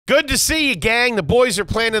Good to see you, gang. The boys are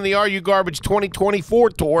planning the Are You Garbage 2024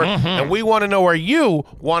 tour, and we want to know where you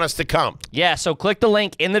want us to come. Yeah, so click the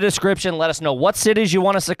link in the description. Let us know what cities you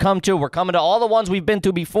want us to come to. We're coming to all the ones we've been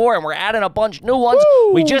to before, and we're adding a bunch new ones.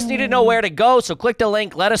 Woo! We just need to know where to go, so click the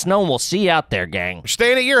link. Let us know, and we'll see you out there, gang. We're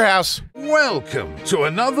staying at your house. Welcome to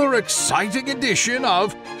another exciting edition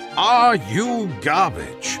of Are You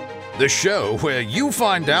Garbage? The show where you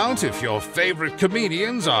find out if your favorite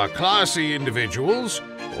comedians are classy individuals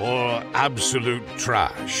or absolute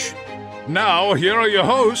trash. Now, here are your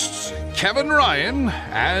hosts, Kevin Ryan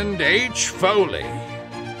and H. Foley.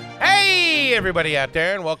 Hey, everybody out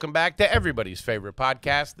there, and welcome back to everybody's favorite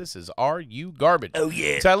podcast. This is Are You Garbage? Oh, yeah.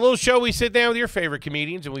 It's that little show we sit down with your favorite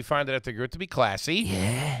comedians, and we find out if they're good to be classy,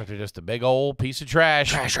 but they're just a big old piece of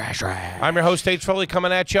trash. Trash. I'm your host, H. Foley,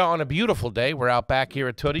 coming at you on a beautiful day. We're out back here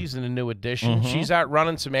at Tootie's in a new edition. She's out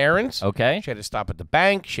running some errands. Okay. She had to stop at the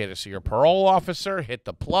bank. She had to see her parole officer, hit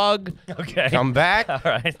the plug, come back.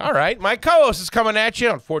 All right. My co-host is coming at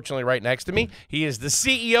you, unfortunately, right next to me. He is the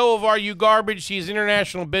CEO of Are You Garbage? He is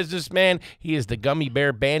international businessman. He is the Gummy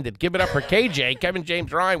Bear Bandit. Give it up for KJ, Kevin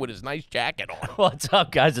James Ryan, with his nice jacket on. What's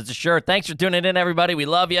up, guys? It's a shirt. Thanks for tuning in, everybody. We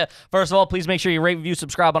love you. First of all, please make sure you rate, review,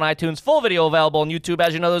 subscribe on iTunes. Full video available on YouTube.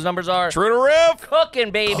 As you know, those numbers are True to Riff. Cooking,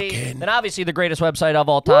 baby. And obviously the greatest website of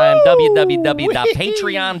all time,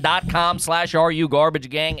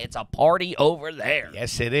 www.patreon.com/RUGarbageGang. It's a party over there.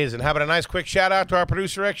 Yes, it is. And how about a nice quick shout out to our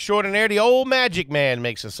producer extraordinaire, the old magic man.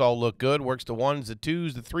 Makes us all look good. Works the ones, the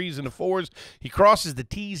twos, the threes, and the fours. He crosses the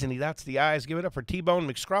T's and he dots the I's. Give it up for T-Bone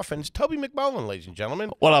McScruffins. Toby McMullen, ladies and gentlemen.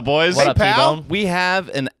 What up, boys? What up, pal? T-Bone? We have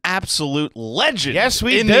an absolute legend. Yes,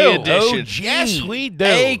 we in do. the edition. Oh, yes, we do.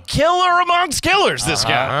 A killer amongst killers, this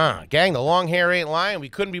guy. Gang, the long hair ain't lying. We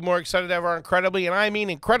couldn't be more excited to have our incredibly, and I mean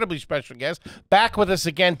incredibly special guest back with us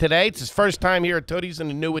again today. It's his first time here at Tootie's in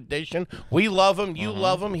a new edition. We love him. You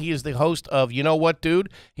love him. He is the host of You Know What, Dude?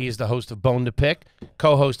 He is the host of Bone to Pick,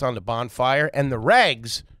 co-host on The Bonfire, and The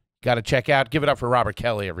Regs. Got to check out. Give it up for Robert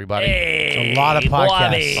Kelly, everybody. Hey, a lot of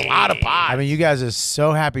podcasts. buddy. A lot of pods. I mean, you guys are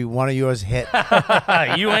so happy one of yours hit.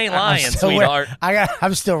 You ain't lying, sweetheart.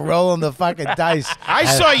 I'm still rolling the fucking dice. I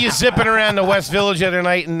saw you zipping around the West Village the other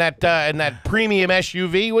night in that premium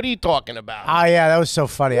SUV. What are you talking about? Oh yeah, that was so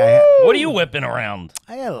funny. What are you whipping around?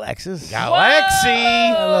 I had a Lexus.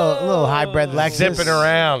 Alexi. A little hybrid Lexus. Zipping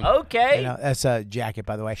around. Okay. You know, that's a jacket,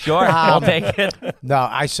 by the way. Sure, I'll take it. No,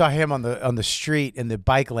 I saw him on the street in the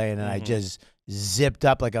bike lane, and I just zipped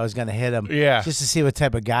up like I was gonna hit him. Yeah. Just to see what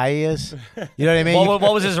type of guy he is. You know what I mean? What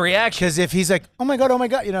was his reaction? Because if he's like, oh my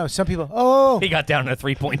god, you know, some people, oh. He got down in a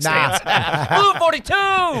three-point Nah. stance. Blue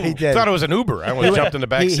 42! He did. Thought it was an Uber. I almost jumped in the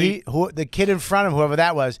back seat. The kid in front of him, whoever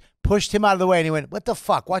that was, pushed him out of the way, and he went, what the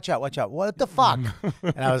fuck? Watch out. What the fuck?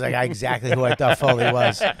 And I was like, exactly who I thought Foley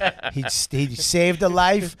was. He saved a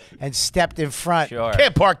life and stepped in front. Sure.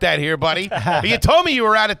 Can't park that here, buddy. You told me you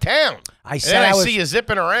were out of town. I And said then I was, see you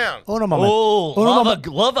zipping around. Uno momento. Oh, love a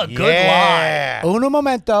good lie. Yeah. Uno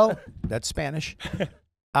momento. That's Spanish. Thanks.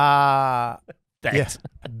 Yeah.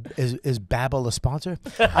 Is Babbel a sponsor?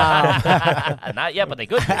 Not yet, but they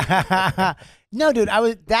could be. No, dude.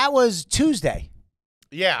 That was Tuesday.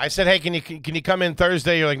 Yeah, I said, hey, can you come in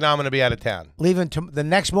Thursday? You're like, no, I'm going to be out of town. Leaving the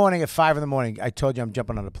next morning at 5 in the morning. I told you I'm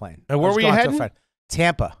jumping on a plane. And where were you heading?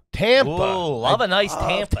 Tampa. Tampa. Ooh, love a nice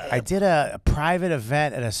Tampa. I did a private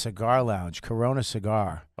event at a cigar lounge, Corona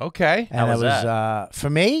Cigar. Okay. And How it was was that? For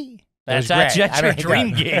me, That's great. your I mean,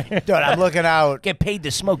 dream gig. Dude, I'm looking out. Get paid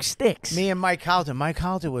to smoke sticks. Me and Mike Carlton. Mike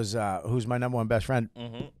Carlton was who's my #1 best friend.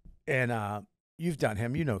 And you've done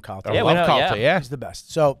him. You know Carlton. I Yeah, we love know, Calta, yeah. He's the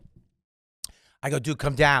best. So I go, dude,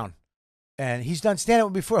 come down. And he's done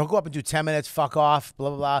stand-up before. He'll go up and do 10 minutes, fuck off,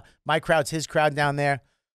 blah, blah, blah. My crowd's his crowd down there.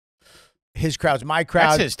 His crowd's my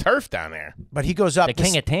crowd. That's his turf down there. But he goes up. The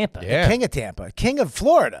king of Tampa. Yeah. The king of Tampa. King of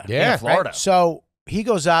Florida. Yeah. King of Florida. Right? So he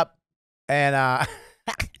goes up and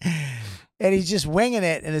and he's just winging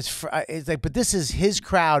it. And it's like, but this is his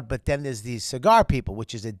crowd. But then there's these cigar people,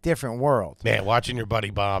 which is a different world. Man, watching your buddy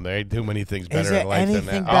bomb, there ain't too many things Is better there in life than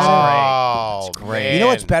anything that. better? Oh, It's great. You know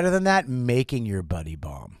what's man. better than that? Making your buddy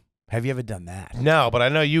bomb. Have you ever done that? No, but I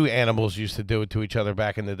know you animals used to do it to each other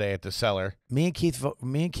back in the day at the cellar. Me and Keith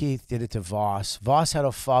did it to Voss. Voss had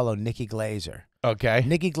to follow Nikki Glazer. Okay.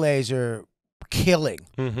 Nikki Glazer killing.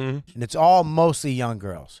 Mm-hmm. And it's all mostly young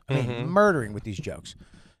girls. I mean, murdering with these jokes.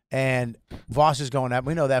 And Voss is going up.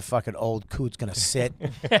 We know that fucking old coot's going to sit,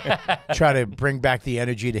 try to bring back the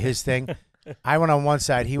energy to his thing. I went on one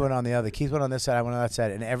side. He went on the other. Keith went on this side. I went on that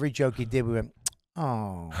side. And every joke he did, we went,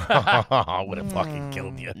 oh. Would have fucking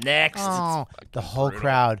killed you. Next. Oh. The whole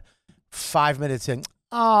crowd, 5 minutes in,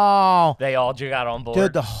 Oh. They all got on board.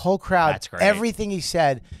 Dude, the whole crowd, That's great. everything he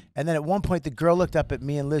said. And then at one point, the girl looked up at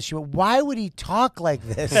me and Liz. She went, "Why would he talk like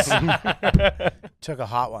this?" Took a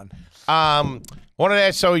hot one. One of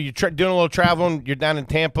that. So you're doing a little traveling. You're down in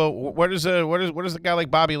Tampa. Where does a guy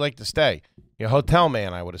like Bobby like to stay? You're a hotel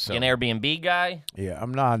man, I would assume. An Airbnb guy? Yeah,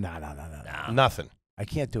 I'm not. No. Nothing. I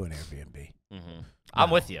can't do an Airbnb. I'm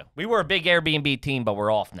with you. We were a big Airbnb team, but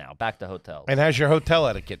we're off now. Back to hotels. And how's your hotel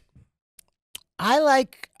etiquette? I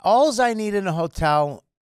like alls I need in a hotel.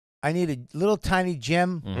 I need a little tiny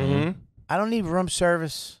gym. Mm-hmm. I don't need room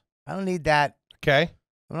service. I don't need that. Okay.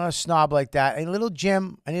 I'm not a snob like that. I need a little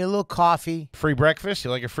gym. I need a little coffee. Free breakfast?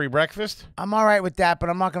 You like a free breakfast? I'm all right with that, but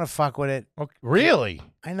I'm not gonna fuck with it. Okay. Really?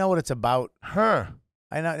 I know what it's about. Huh.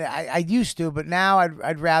 I know. I used to, but now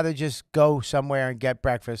I'd rather just go somewhere and get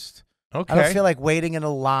breakfast. Okay. I don't feel like waiting in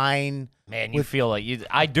a line. Man, you feel like you.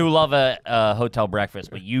 I do love a hotel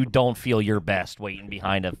breakfast, but you don't feel your best waiting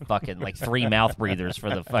behind a fucking like 3 mouth breathers for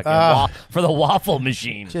the fucking for the waffle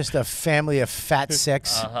machine. Just a family of fat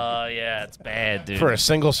six. Yeah, it's bad, dude. For a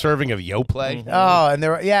single serving of Yoplait Oh, and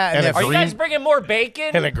they're And Are you guys bringing more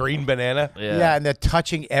bacon? and a green banana. yeah, and they're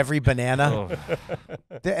touching every banana.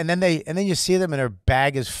 And then you see them and their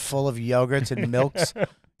bag is full of yogurts and milks.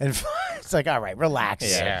 And it's like, all right, relax.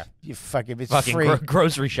 Yeah. You fucking, it's Fucking free.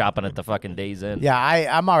 grocery shopping at the fucking Days Inn. Yeah,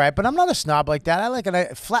 I'm all right, but I'm not a snob like that. I like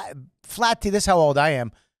a flat T. This is how old I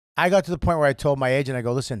am. I got to the point where I told my agent, I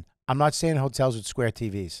go, listen, I'm not staying in hotels with square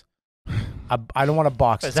TVs. I don't want a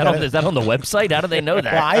box. Is that on the website? How do they know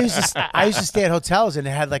that? Well, I used to stay at hotels and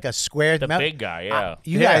it had like a square. The big guy,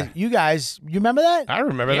 yeah. You guys, you remember that? I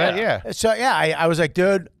remember that, yeah. So yeah, I was like,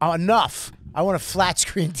 dude, enough. I want a flat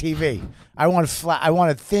screen TV. I want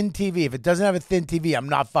a thin TV. If it doesn't have a thin TV, I'm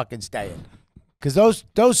not fucking staying. Because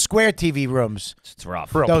those square TV rooms, It's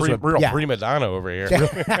rough. Those Real yeah. prima donna over here.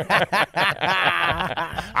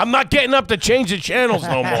 I'm not getting up to change the channels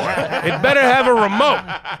no more. It better have a remote.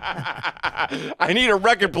 I need a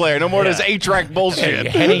record player. No more of this 8-track bullshit.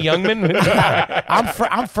 Henny Youngman.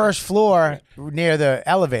 I'm first floor near the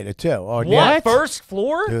elevator too. Or near- What? First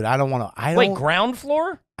floor? Dude, I don't want to. Wait, ground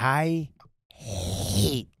floor? I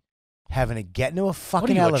hate having to get into a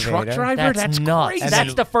fucking What are you, a elevator. truck driver? That's nuts. crazy. And That's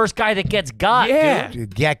then- the first guy that gets got, Yeah. dude.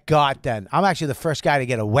 Dude, get got then. I'm actually the first guy to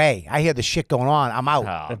get away. I hear the shit going on. I'm out.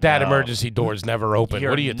 Oh, That no. emergency door's never open. You're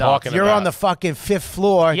What are you nuts. talking You're about? on the fucking 5th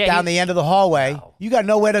floor Yeah, down the end of the hallway. You got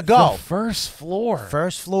nowhere to go. The first floor.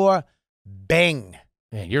 First floor, bang.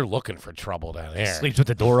 Man, you're looking for trouble down there. Sleeps with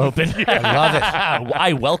the door open. I love it.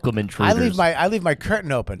 I welcome intruders. I leave my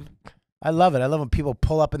curtain open. I love it. I love when people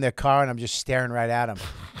pull up in their car and I'm just staring right at them.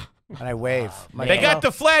 And I wave. I'm like, They got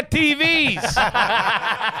the flat TVs.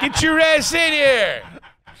 Get your ass in here.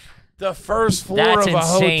 The first floor That's of a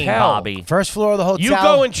insane, hotel. Bobby. first floor of the hotel. You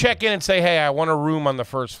go and check in and say, hey, I want a room on the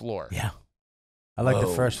first floor. Yeah. I like the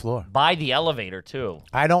first floor. By the elevator, too.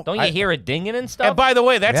 I don't. Don't you hear it dinging and stuff? And by the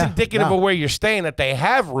way, that's Yeah, indicative no. of where you're staying, that they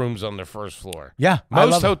have rooms on the first floor. Yeah. I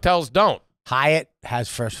Most love it. hotels don't. Hyatt has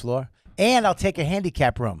first floor. And I'll take a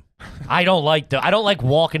handicap room. I don't like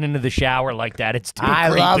walking into the shower like that. It's too I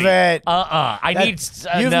creepy. love it. I That- need.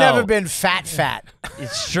 You've no. never been fat.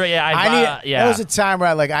 It's straight. Yeah. Yeah. There was a time where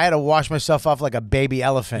I had to wash myself off like a baby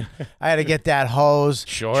elephant. I had to get that hose,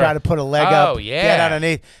 Sure. try to put a leg Oh, up, yeah. get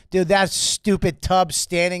underneath. Dude, that stupid tub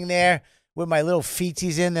standing there with my little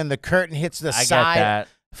feetsies in, and the curtain hits the I side. get that.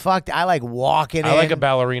 Fuck, I like walking in. I like a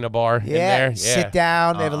ballerina bar in there. Yeah. Sit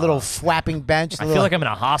down. They have a little flapping bench. I feel like I'm in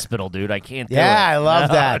a hospital, dude. I can't do it. Yeah, I love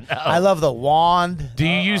No, that. no. I love the wand. Do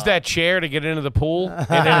you use that chair to get into the pool?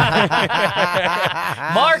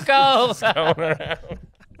 Marco.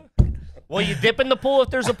 Will you dip in the pool if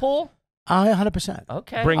there's a pool? 100%.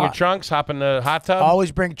 Okay. Bring your trunks, hop in the hot tub.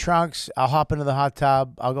 Always bring trunks. I'll hop into the hot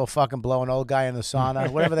tub. I'll go fucking blow an old guy in the sauna.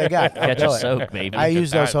 Whatever they got. I'll Get do you it. soaked, baby. I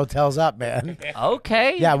use those hotels up, man.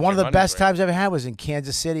 Okay. Yeah, one of the money's best worth. times I ever had was in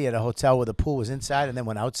Kansas City at a hotel where the pool was inside and then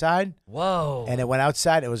went outside. Whoa. And it went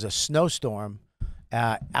outside. It was a snowstorm.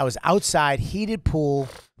 I was outside, heated pool,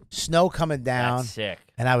 snow coming down. That's sick.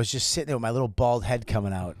 And I was just sitting there with my little bald head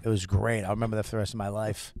coming out. It was great. I'll remember that for the rest of my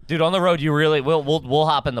life. Dude, on the road, you really we'll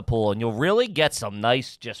hop in the pool and you'll really get some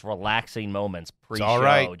nice, just relaxing moments pre-show. all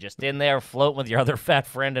right. Just in there, floating with your other fat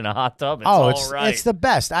friend in a hot tub. It's all right. It's the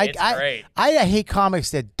best. It's great. I hate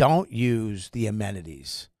comics that don't use the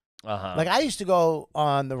amenities. Uh-huh. Like I used to go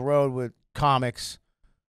on the road with comics.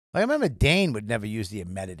 Like I remember Dane would never use the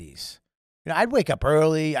amenities. I'd wake up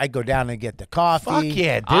early. I'd go down and get the coffee. Fuck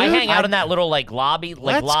yeah, dude. I hang out in that little lobby,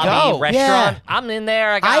 Let's lobby go. restaurant. Yeah. I'm in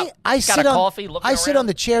there. I sit got a on, coffee. Looking I sit around. on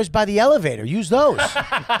the chairs by the elevator. Use those.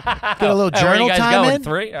 Get a little Hey, where journal you guys time going? in.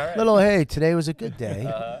 3? All right. Little, hey, today was a good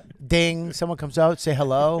day. Ding. Someone comes out, say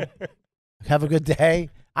hello. Have a good day.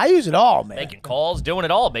 I use it all, man. Making calls, doing it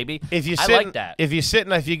all, baby. If you I sit, like that. If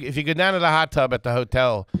you go down to the hot tub at the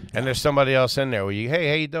hotel and there's somebody else in there, will you? Hey,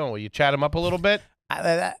 how you doing? Will you chat them up a little bit?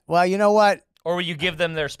 Well, you know what? Or will you give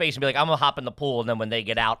them their space and be like, I'm gonna hop in the pool, and then when they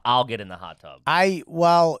get out, I'll get in the hot tub.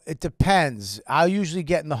 Well, it depends. I'll usually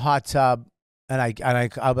get in the hot tub, and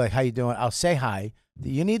I'll be like, "How you doing?" I'll say hi.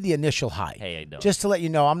 You need the initial hi, Hey, how you doing? just to let you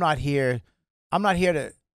know I'm not here. I'm not here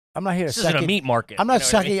to. This suck isn't a meat market. I'm not you know what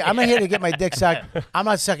I sucking. mean? I'm not here to get my dick sucked. I'm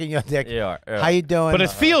not sucking your dick. Yeah, How you doing? But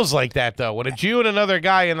it feels like that though. When it's you and another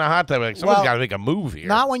guy in the hot tub, like someone's Well, got to make a move here.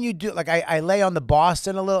 Not when you do. Like I lay on the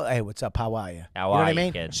Boston a little. Hey, what's up? How are you? How you know are what I you,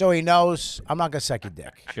 mean? kid? So he knows I'm not gonna suck your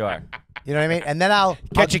dick. Sure. You know what I mean? And then I'll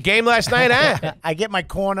Catch a game last night, eh? I get my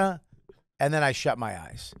corner, and then I shut my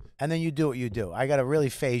eyes, and then you do what you do. I got to really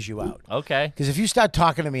phase you out. Okay. Because if you start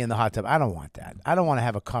talking to me in the hot tub, I don't want that. I don't want to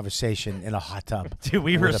have a conversation in a hot tub. Dude,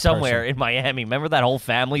 we with were a somewhere person. in Miami. Remember that whole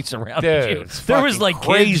family surrounded Dude, you? it's There was fucking like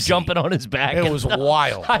crazy. kids jumping on his back. It was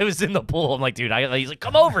wild. I was in the pool. I'm like, dude, he's like,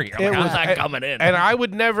 come over here. I'm like, I'm not coming in. And I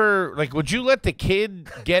would never like. Would you let the kid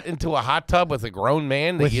get into a hot tub with a grown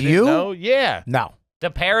man that With you you? didn't know? Yeah. No. The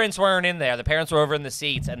parents weren't in there. The parents were over in the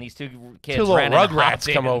seats, and these 2 kids Two little ran and rugrats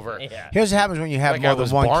hopped come in. over. Yeah. Here's what happens when you have Like more I than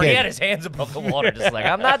was one Barney. He kid. had his hands above the water, just like,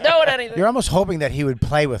 I'm not doing anything. You're almost hoping that he would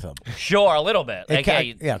play with them. Sure, a little bit. Like,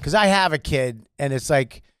 hey, Yeah, because I have a kid, and it's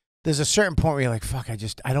like there's a certain point where you're like, fuck,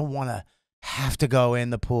 I don't want to have to go in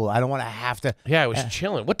the pool. I don't want to have to. Yeah, I was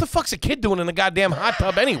chilling. What the fuck's a kid doing in a goddamn hot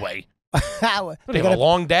tub anyway? What What, do you have a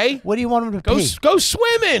long day? do you want him to Go pee? go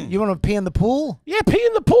swimming. You want him to pee in the pool? Yeah, pee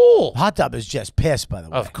in the pool. Hot tub is just piss, by the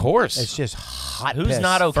way. Of course. It's just hot who's piss.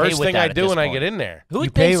 not okay First with thing that I at do this when I point? get in there. Who You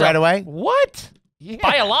pee thinks right away? What? Yeah.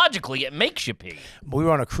 Biologically, it makes you pee. We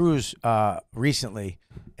were on a cruise recently,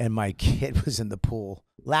 and my kid was in the pool.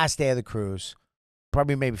 Last day of the cruise,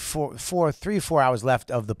 probably maybe 3 or 4 hours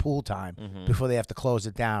left of the pool time before they have to close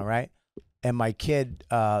it down, right? And my kid,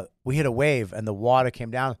 we hit a wave, and the water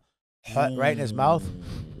came down right in his mouth.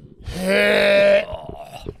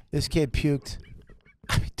 This kid puked.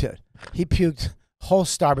 I mean, dude, he puked whole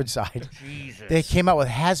starboard side. Jesus. They came out with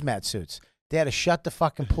hazmat suits. They had to shut the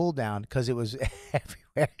fucking pool down because it was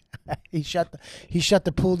everywhere. He shut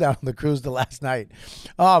the pool down on the cruise the last night.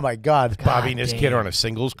 Oh my God, Bobby and his kid are on a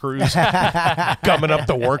singles cruise, gumming up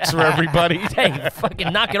the works for everybody. Hey,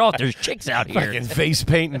 fucking knock it off. There's chicks out here. Fucking face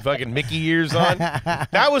paint and fucking Mickey ears on.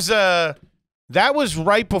 That was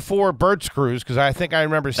right before Bert's cruise because I think I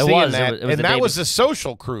remember seeing was. that, It was and the that day was a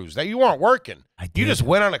social cruise that you weren't working. You did. just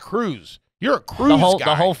went on a cruise. You're a cruise guy.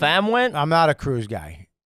 The whole fam went? I'm not a cruise guy.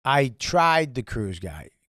 I tried the cruise guy.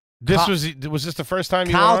 This was this the first time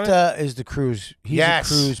you went on it? Calta is the cruise. He's Yes.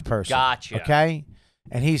 a cruise person. Gotcha. Okay,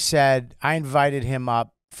 and he said I invited him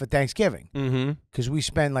up for Thanksgiving Mm-hmm. because we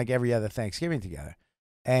spend like every other Thanksgiving together.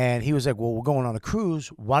 And he was like, "Well, we're going on a cruise.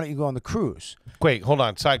 Why don't you go on the cruise?" Wait, hold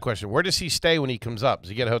on. Side question: where does he stay when he comes up? Does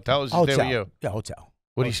he get a hotel? Or does he Hotel. stay with you? Yeah, hotel.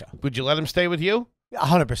 Would you let him stay with you?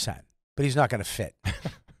 100%. But he's not going to fit.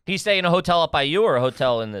 He stay in a hotel up by you or a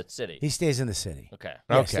hotel in the city? He stays in the city. Okay.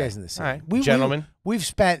 Yeah, Okay. he stays in the city. All right. Gentlemen. We've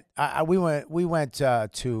spent. We went to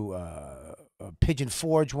Pigeon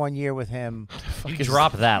Forge one year with him. You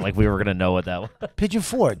dropped that like we were going to know what that was. Pigeon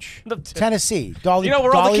Forge, Tennessee. Dolly, You know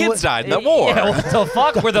where all the Dollywood- kids died in the war. Yeah, what the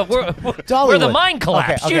fuck? Where the Dollywood. mine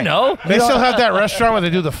collapsed, Okay, you okay. know? They still have that restaurant where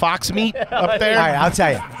they do the fox meat up there. All right, I'll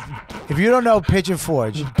tell you. If you don't know Pigeon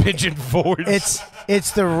Forge, Pigeon Forge.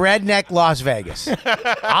 it's the redneck Las Vegas.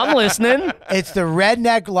 I'm listening. It's the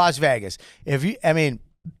redneck Las Vegas.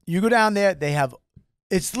 You go down there, they have.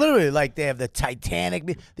 It's literally like they have the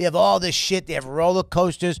Titanic. They have all this shit. They have roller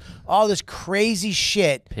coasters, all this crazy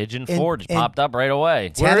shit. Pigeon in- Forge in popped up right away.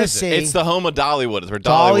 Tennessee. It's the home of Dollywood. It's where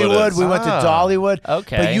Dollywood Dollywood. is. We went to Dollywood.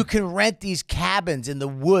 Okay. But you can rent these cabins in the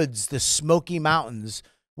woods, the Smoky Mountains,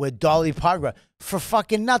 where Dolly Park for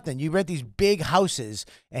fucking nothing. You rent these big houses,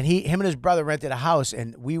 and him and his brother rented a house,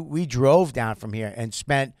 and we drove down from here and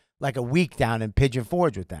spent like a week down in Pigeon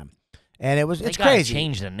Forge with them, and it's They gotta crazy.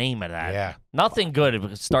 change the name of that. Yeah. Nothing good if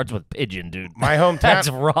it starts with pigeon, dude. My hometown. That's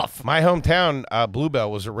rough. My hometown,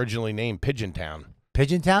 Bluebell, was originally named Pigeon Town.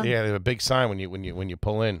 Pigeon Town. Yeah, they have a big sign when you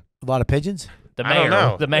pull in. A lot of pigeons. The I don't know.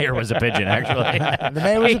 mayor. The mayor was a pigeon, actually. The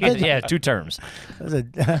mayor was a pigeon? Yeah, 2 terms.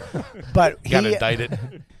 But Got he,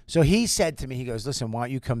 indicted. so he said to me, he goes, "Listen, why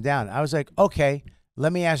don't you come down?" I was like, "Okay,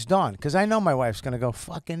 let me ask Dawn, because I know my wife's gonna go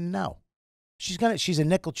fucking no. She's a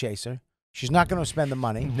nickel chaser. She's not going to spend the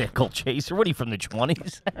money. Nickel chaser. What are you from the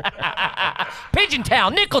 20s? Pigeon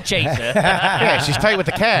Town, nickel chaser. Yeah, she's tight with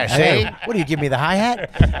the cash, Hey, eh? what do you give me the hi-hat?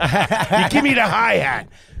 You give me the hi-hat.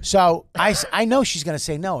 So I know she's going to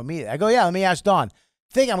say no immediately. I go, yeah, let me ask Dawn.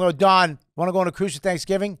 I'm going to go, Dawn, want to go on a cruise for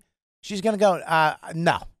Thanksgiving? She's going to go,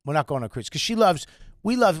 no, we're not going on a cruise. Because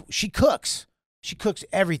she cooks. She cooks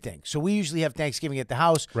everything. So we usually have Thanksgiving at the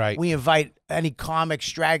house. Right. We invite any comic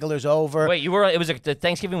stragglers over. Wait, the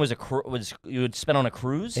Thanksgiving was you would spend on a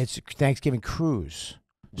cruise? It's a Thanksgiving cruise.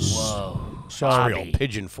 Whoa. So Real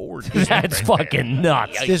pigeon Ford. That's fucking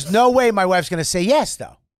nuts. there's no way my wife's going to say yes,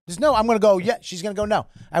 though. I'm going to go, yeah. She's going to go, no.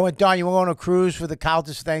 I went, Dawn, you want to go on a cruise for the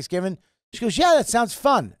Carltons for Thanksgiving? She goes, yeah, that sounds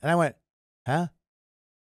fun. And I went, huh?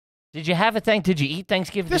 Did you have Did you eat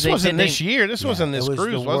Thanksgiving? This wasn't this year. This wasn't this it was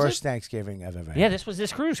cruise, the was worst it? Thanksgiving I've ever had. Yeah, this was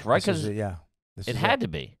this cruise, right? Because yeah. it had to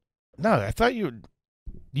be. No, I thought you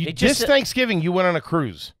They just- this Thanksgiving you went on a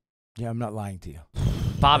cruise. Yeah, I'm not lying to you.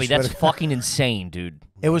 Bobby, I swear that's to- fucking insane, dude.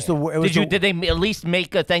 It was the. It was Did they at least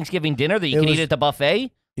make a Thanksgiving dinner that you It can was- eat at the buffet?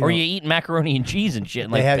 you Or know- you eat macaroni and cheese and shit,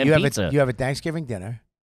 and like and you pizza? have a Thanksgiving dinner,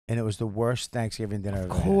 and it was the worst Thanksgiving dinner I've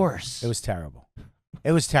ever Of course. had. It was terrible.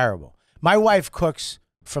 It was terrible. My wife cooks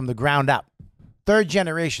from the ground up, 3rd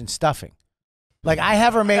generation stuffing. Like I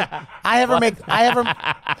have her make.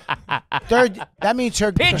 Third. That means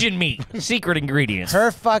her Pigeon meat, secret ingredients.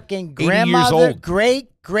 Her fucking 80 years grandmother, old. great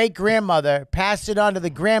grandmother, passed it on to the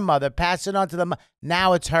grandmother, passed it on to the.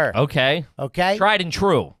 Now it's her. Okay. Okay. Tried and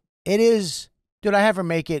true. It is, dude. I have her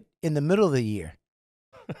make it in the middle of the year,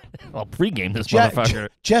 Well, pregame this just, motherfucker.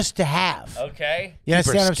 just to have. Okay. You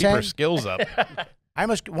understand what I'm Keep her saying? skills up. I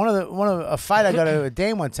must one of a fight I got to a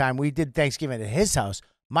Dane one time. We did Thanksgiving at his house.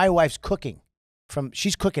 My wife's cooking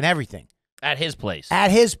she's cooking everything At his place.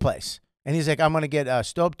 at his place, and he's like, "I'm gonna get a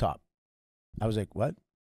stovetop." I was like, "What?"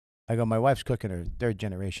 I go, "My wife's cooking her 3rd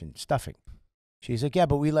generation stuffing." She's like, "Yeah,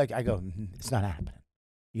 but we like." I go, "It's not happening.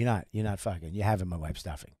 You're not fucking. You're having my wife's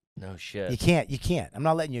stuffing. No shit. You can't. I'm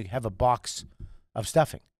not letting you have a box of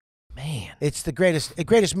stuffing. Man. It's the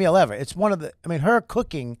greatest meal ever. It's one of the. I mean, her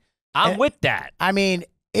cooking. I'm with that. I mean,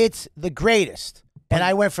 it's the greatest. And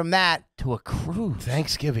I went from that. To a cruise.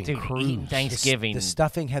 Thanksgiving Dude, cruise. eating Thanksgiving. The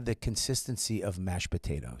stuffing had the consistency of mashed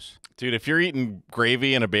potatoes. Dude, if you're eating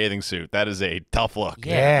gravy in a bathing suit, that is a tough look.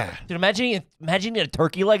 Yeah. Dude, imagine a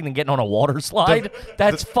turkey leg and then getting on a water slide.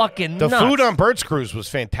 That's fucking The nuts. food on Bert's cruise was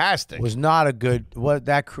fantastic. Was not a good.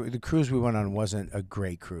 The cruise we went on wasn't a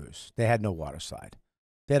great cruise. They had no water slide.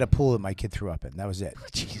 They had a pool that my kid threw up in. That was it.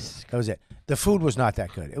 Jesus. That was it. The food was not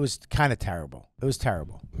that good. It was kind of terrible. It was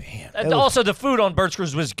terrible. Man, And also, the food on Bert's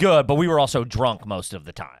Cruise was good, but we were also drunk most of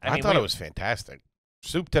the time. I thought it was fantastic.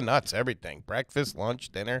 Soup to nuts, everything. Breakfast, lunch,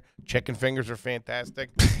 dinner. Chicken fingers are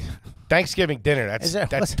fantastic. Thanksgiving dinner. Is there-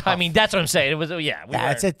 That's what's- tough. I mean, that's what I'm saying. It was, yeah. We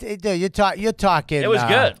Yeah, were, you're talking. It was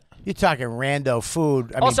good. You're talking rando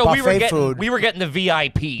food. I also, mean, we buffet were food. we were getting the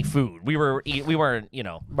VIP food. We weren't,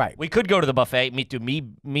 Right. We could go to the buffet.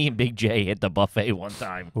 Me and Big J hit the buffet one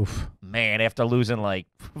time. Oof. Man, after losing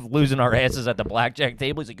our asses at the blackjack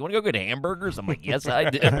table, he's like, "You want to go get hamburgers?" I'm like, "Yes,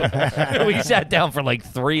 I do." We sat down for like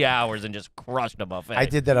 3 hours and just crushed a buffet. I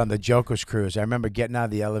did that on the Joker's cruise. I remember getting out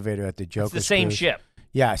of the elevator at the Joker's It's the same cruise. ship.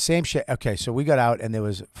 Yeah, same shit. Okay, so we got out and there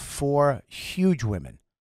was 4 huge women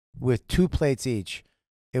with 2 plates each.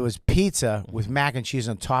 It was pizza with mac and cheese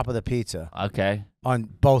on top of the pizza Okay. on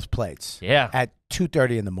both plates. Yeah. At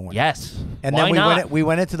 2:30 in the morning. Yes. And Why then not? we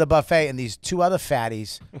went into the buffet and these 2 other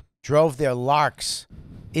fatties drove their larks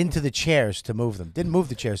into the chairs to move them. Didn't move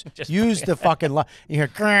the chairs. Used the fucking you hear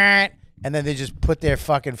grant, and then they just put their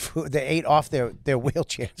fucking food. They ate off their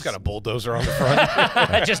wheelchairs. It's got a bulldozer on the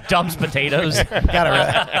front. Just dumps potatoes.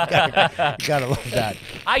 Gotta love that.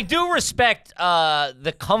 I do respect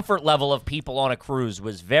the comfort level of people on a cruise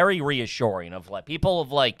was very reassuring. Of like people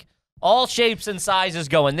of like all shapes and sizes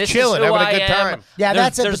going. This Chilling, is who having a I good am. time. Yeah, there's,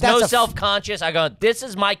 that's there's no self-conscious. I go. This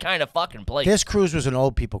is my kind of fucking place. This cruise was an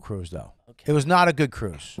old people cruise, though. It was not a good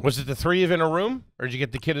cruise. Was it the 3 of you in a room, or did you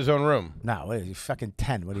get the kid his own room? No, what is he fucking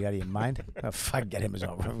 10? What do you out of your mind? Oh, fuck, get him his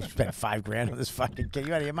own room. Spent $5,000 on this fucking kid.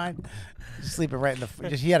 You out of your mind? Sleeping right in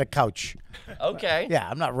the. He had a couch. Okay. Yeah,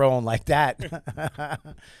 I'm not rolling like that.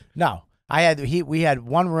 No, we had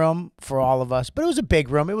one room for all of us, but it was a big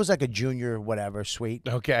room. It was like a junior whatever suite.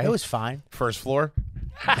 Okay. It was fine. First floor?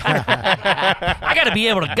 I got to be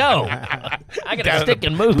able to go. I I got to stick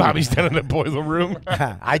and move. Bobby's down in the boiler room.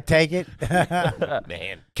 I take it.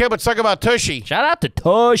 Man. Okay, let's talk about Tushy. Shout out to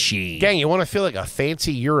Tushy. Gang, you want to feel like a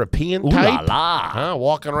fancy European Ooh type? la la. Huh?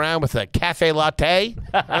 Walking around with a cafe latte?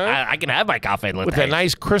 I can have my cafe latte. With a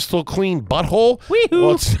nice crystal clean butthole? Wee-hoo.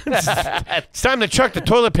 Well, it's time to chuck the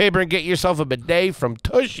toilet paper and get yourself a bidet from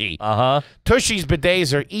Tushy. Tushy's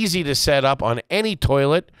bidets are easy to set up on any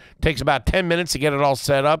toilet. Takes about 10 minutes to get it all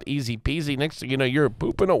set up. Easy peasy. Next thing you know, you're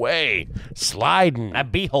pooping away. Sliding.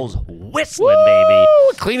 That beehole's whistling, baby.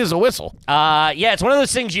 Clean as a whistle. Yeah, it's one of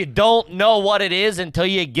those things you don't know what it is until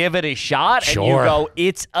you give it a shot. And you go,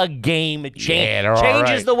 it's a game changer. Yeah, they're all Changes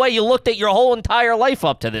right. the way you looked at your whole entire life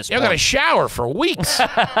up to this You point. got to shower for weeks.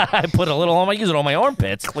 I put a little on my, use it on my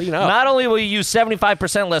armpits. Clean up. Not only will you use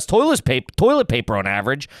 75% less toilet paper on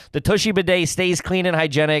average, the Tushy bidet stays clean and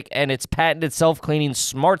hygienic, and its patented self-cleaning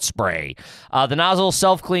smart spray. The nozzle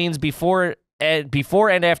self-cleans before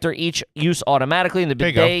and after each use automatically, and the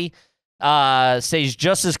bidet stays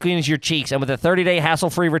just as clean as your cheeks. And with a 30-day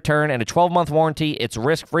hassle-free return and a 12-month warranty, it's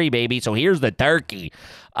risk-free, baby. So here's the turkey.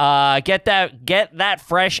 Get that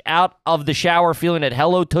fresh out of the shower feeling at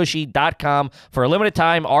HelloTushy.com. For a limited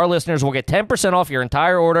time, our listeners will get 10% off your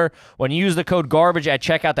entire order when you use the code GARBAGE at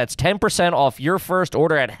checkout. That's 10% off your first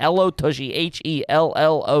order at HelloTushy,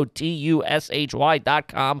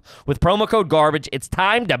 HelloTushy.com with promo code GARBAGE. It's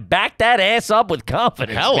time to back that ass up with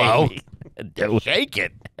confidence, Hello. baby. Shake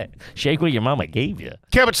it. Shake what your mama gave you.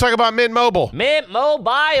 Okay, let's talk about Mint Mobile. Mint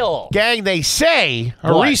Mobile. Gang, they say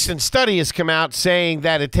a What? recent study has come out saying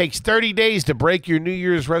that it takes 30 days to break your New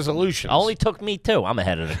Year's resolutions. Only took me two. I'm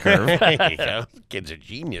ahead of the curve. There you go. Kid's a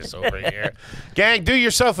genius over here. Gang, do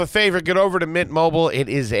yourself a favor. Get over to Mint Mobile. It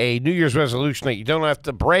is a New Year's resolution that you don't have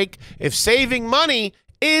to break. If saving money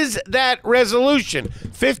is that resolution,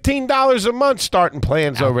 $15 a month starting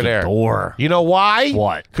plans over there. Door. You know why?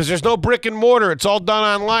 What? Because there's no brick and mortar. It's all done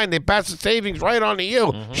online. They pass the savings right on to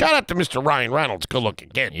you. Shout out to Mr. Ryan Reynolds. Good looking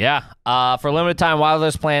kid. Yeah. For limited time,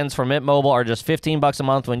 wireless plans for Mint Mobile are just $15 a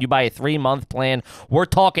month when you buy a 3-month plan. We're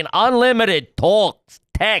talking unlimited talk,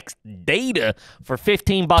 text, data for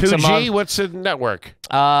 $15 a 2G? month. What's the network?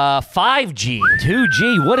 5G,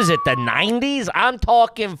 2G. What is it? The 90s? I'm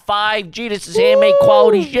talking 5G. This is handmade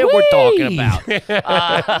quality shit we're talking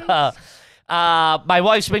about. My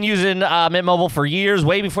wife's been using Mint Mobile for years,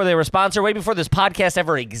 way before they were sponsored, way before this podcast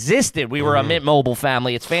ever existed. We were a Mint Mobile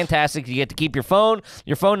family. It's fantastic. You get to keep your phone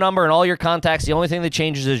number, and all your contacts. The only thing that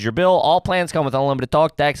changes is your bill. All plans come with unlimited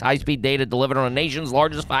talk, text, high-speed data delivered on the nation's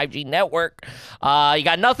largest 5G network. You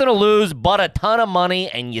got nothing to lose but a ton of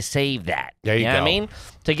money, and you save that. There you know go. what I mean?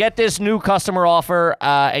 To get this new customer offer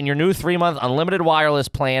and your new 3-month unlimited wireless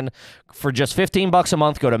plan for just $15 a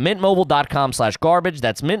month, go to mintmobile.com/garbage.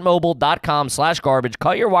 That's mintmobile.com/garbage.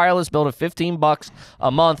 Cut your wireless bill to $15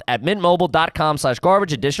 a month at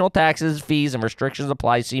mintmobile.com/garbage. Additional taxes, fees, and restrictions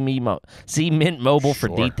apply. See Mint Mobile for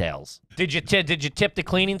details. Did you tip the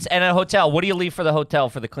cleanings and a hotel? What do you leave for the hotel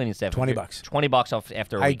for the cleaning staff? $20. $20 off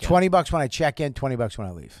after a weekend. $20 when I check in, $20 when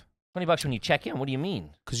I leave. $20 when you check in. What do you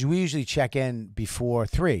mean? Because we usually check in before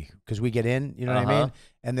 3 because we get in, you know what I mean?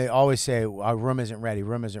 And they always say, our room isn't ready,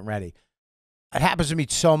 room isn't ready. It happens to me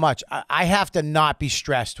so much. I have to not be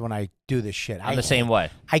stressed when I do this shit. I'm the same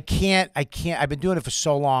way. I can't. I've been doing it for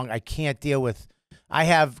so long. I can't deal with. I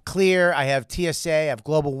have Clear. I have TSA. I have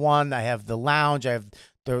Global One. I have the lounge. I have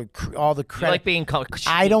all the credit. You like being.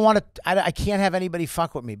 I don't want to. I can't have anybody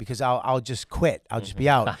fuck with me because I'll just quit. I'll just be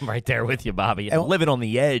out. I'm right there with you, Bobby. I'm living on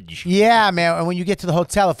the edge. Yeah, man. And when you get to the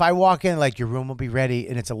hotel, if I walk in, like, your room will be ready,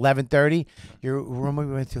 and it's 11:30, your room will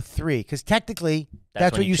be ready until 3, because technically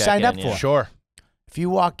that's when what you you check signed in, up yeah. for. Sure. If you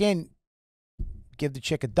walk in, give the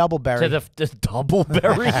chick a double berry. To the double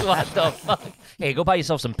berry? What the fuck? Hey, go buy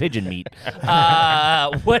yourself some pigeon meat.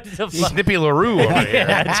 What the fuck? Snippy LaRue over here.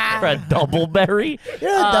 That's for a double berry? You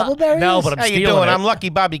know what double berry No, is? but I'm How you stealing doing? it. I'm Lucky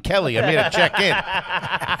Bobby Kelly. I'm here to check in.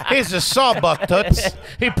 Here's a sawbuck, Toots.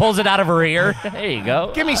 He pulls it out of her ear. There you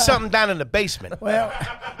go. Give me something down in the basement. Well,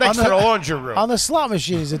 Next to the laundry room. on the slot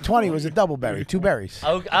machines, at 20 was a double berry, 2 berries.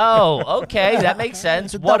 Oh, okay. That makes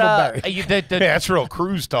sense. It's a What, double berry. Yeah, that's real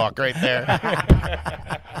cruise talk right there.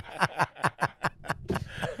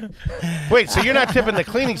 Wait, so you're not tipping the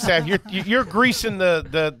cleaning staff? You're greasing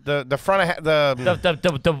the front of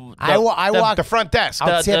I walk the front desk.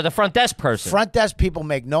 I'll tip. the front desk person. Front desk people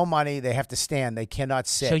make no money. They have to stand. They cannot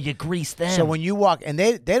sit. So you grease them. So when you walk, and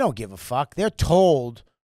they don't give a fuck. They're told,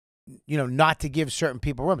 not to give certain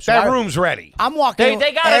people rooms. So That room's ready. I'm walking.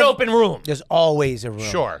 they got an open room. There's always a room.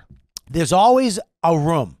 Sure. There's always a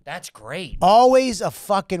room. That's great. Always a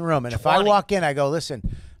fucking room. And if I 20. walk in, I go, listen,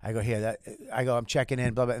 I go, here, I'm checking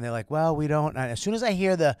in, blah, blah. And they're like, well, we don't. And as soon as I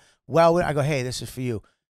hear the, well, I go, hey, this is for you.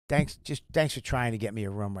 Thanks for trying to get me a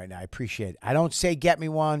room right now. I appreciate it. I don't say get me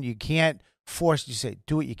one. You can't force. You say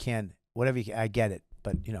do what you can, whatever you can. I get it,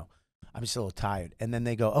 but I'm just a little tired. And then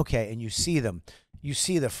they go, okay, and you see them. You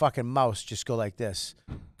see the fucking mouse just go like this,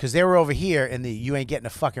 because they were over here in the you ain't getting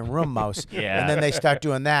a fucking room mouse. Yeah. And then they start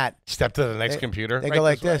doing that. Step to the next computer. They go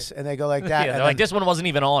like this, and they go like that. Yeah, and they're like, this one wasn't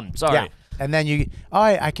even on. Sorry. Yeah. And then all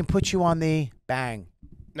right, I can put you on the bang.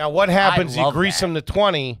 Now, what happens? You love grease that. them to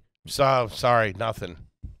 20. So, sorry, nothing.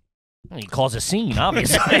 He caused a scene,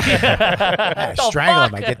 obviously. I strangle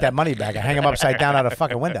him. I get that money back. I hang him upside down out a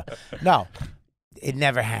fucking window. No, it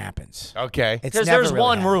never happens. Okay. It's Because never there's really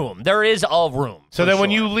one happened. room. There is a room. So for then when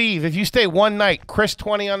sure. you leave, if you stay one night, Chris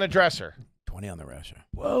 20 on the dresser. 20 on the register.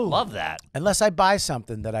 Whoa. Love that. Unless I buy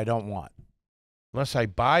something that I don't want. Unless I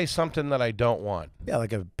buy something that I don't want. Yeah,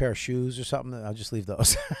 like a pair of shoes or something. I'll just leave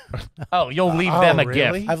those. Oh, you'll leave them a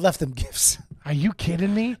really? gift. I've left them gifts. Are you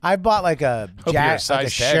kidding me? I bought like a Hope you're a like a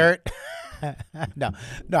size 10. shirt. No,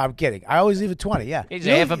 I'm kidding. I always leave a 20. Yeah. He's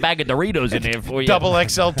a half a bag of Doritos in there for you. Double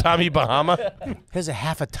XL Tommy Bahama. Here's a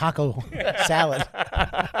half a taco salad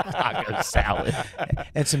taco salad.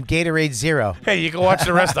 and some Gatorade Zero. Hey, you can watch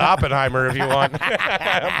the rest of Oppenheimer if you want.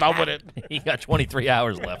 I'm done with it. You got 23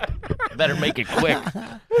 hours left. Better make it quick.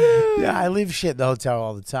 Yeah, I leave shit in the hotel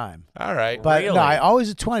all the time. All right. But Really? no, I always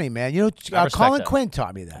a 20, man. You know, respect Colin that. Quinn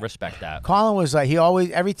taught me that. Respect that. Colin was like,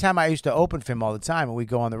 every time I used to open for him all the time, and we'd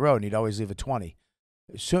go on the road, and he'd always leave a 20.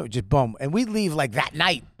 So just boom, and we'd leave like that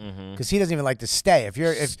night because he doesn't even like to stay. If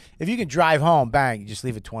you can drive home, bang, you just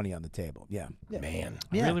leave a 20 on the table. Yeah, Man,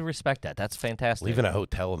 yeah. I really respect that. That's fantastic. leaving a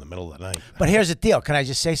hotel in the middle of the night. But here's the deal. Can I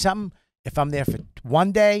just say something? If I'm there for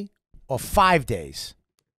 1 day or 5 days,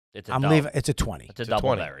 It's a I'm double. leaving. It's a 20. It's a double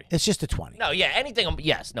 20. berry. It's just a 20. No, yeah, anything.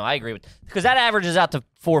 Yes, no, I agree with because that averages out to $4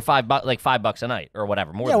 or $5, like $5 a night or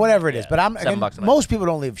whatever. More. Yeah, than whatever that. it is. Yeah, But $7 a night. most people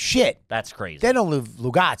don't leave shit. That's crazy. They don't leave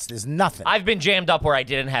Lugats. There's nothing. I've been jammed up where I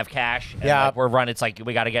didn't have cash. And Yeah. like, we're running. It's like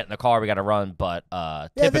we got to get in the car. We got to run. But yeah,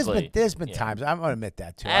 typically, there's been yeah. times. I'm gonna admit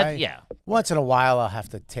that too. Yeah, Once in a while, I'll have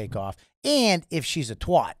to take off. And if she's a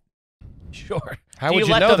twat, sure. How Do would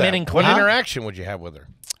you let know them that? in and What clean? interaction would you have with her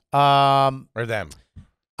or them?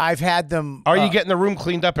 I've had them. Are you getting the room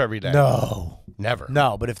cleaned up every day? No, Never.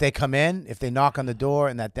 no. But if they come in, if they knock on the door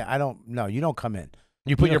and that, I don't. No, you don't come in.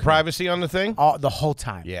 You put You your don't- privacy on the thing? The whole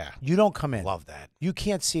time. Yeah. You don't come in. Love that. You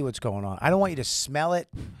can't see what's going on. I don't want you to smell it.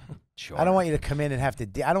 Sure. I don't want you to come in and have to.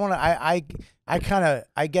 I don't want to.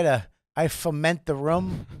 I ferment the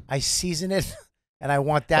room. I season it, and I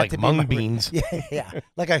want that Like to be mung my- beans. Yeah,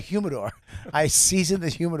 like a humidor. I season the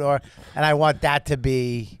humidor, and I want that to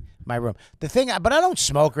be my room. The thing, but I don't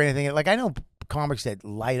smoke or anything. Like I know comics that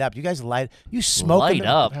light up. You guys light. You smoke. Light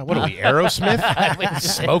up. What are we, Aerosmith?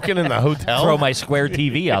 Smoking in the hotel? Throw my square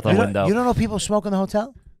TV out the window. You don't know people smoke in the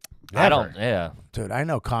hotel, I don't. Yeah. dude. I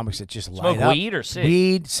know comics that just Smoke light up. weed or cig?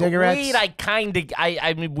 Weed, cigarettes. Weed, I kind of.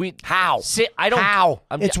 I mean, weed. How? I don't. How?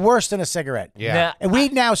 I'm, It's worse than a cigarette. Yeah. Nah, And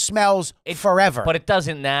weed now smells forever. but it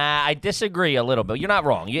doesn't. Nah, I disagree a little bit. You're not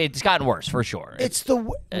wrong. It's gotten worse for sure. it's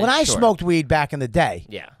when I sure. smoked weed back in the day.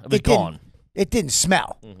 yeah, it was it gone. It didn't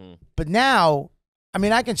smell. Mhm. But now, I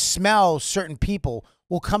mean, I can smell certain people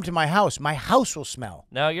will come to my house. My house will smell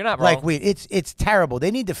No, you're not wrong. like weed. It's terrible.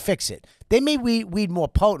 They need to fix it. They made weed more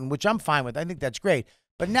potent, which I'm fine with. I think that's great.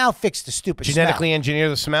 But now fix the stupid Genetically smell. engineer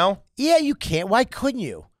the smell? Yeah, you can't. Why couldn't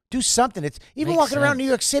you? Do something. It's even Makes walking around sense. New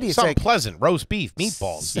York City. It's Something like pleasant. Roast beef,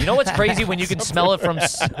 meatballs. You know what's crazy when you can smell it from.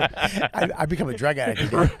 I become a drug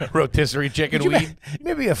addict. Rotisserie chicken Could you weed.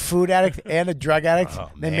 maybe a food addict and a drug addict. Oh,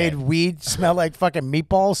 They man. made weed smell like fucking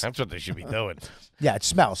meatballs. That's what they should be doing. Yeah, it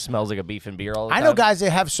smells. Smells like a beef and beer all the I time. know guys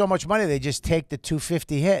that have so much money they just take the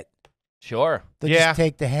 250 hit. Sure. They Yeah. just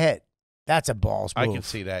take the hit. That's a balls move. I can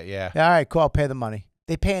see that, yeah. All right, cool. I'll pay the money.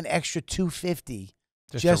 They pay an extra 250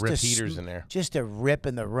 Just to rip to heaters in there. just to rip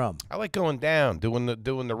in the room. I like going down, doing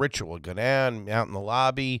the ritual. Go down, out in the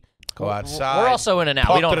lobby, go outside. We're also in and out.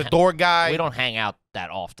 talk We don't. to the door guy. We don't hang out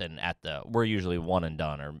that often at the. We're usually one and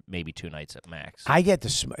done, or maybe 2 nights at max. I get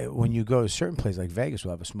when you go to certain places like Vegas,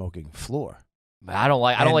 we'll have a smoking floor. But I don't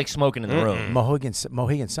like. I don't And- like smoking in the room. Mohegan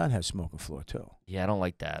Sun has smoking floor too. Yeah, I don't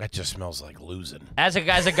like that. That just smells like losing. As a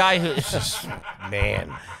guy who,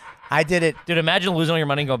 Man. I did it. dude, imagine losing all your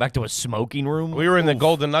money and going back to a smoking room. We were in the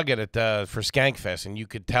Golden Nugget for Skankfest, and you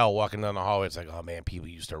could tell walking down the hallway, it's like, oh, man, people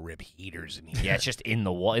used to rip heaters in here. Yeah, it's just in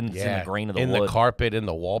the wall. It's in the grain of the in wood. the carpet, in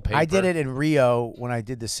the wallpaper. I did it in Rio when I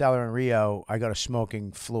did the cellar in Rio. I got a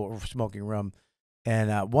smoking room,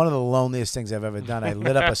 And one of the loneliest things I've ever done, I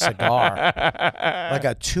lit up a cigar, like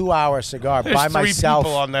a 2-hour cigar by There's 3 myself.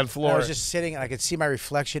 people on that floor. I was just sitting, and I could see my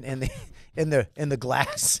reflection in the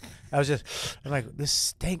glass. I'm like, this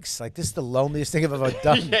stinks. Like, this is the loneliest thing I've ever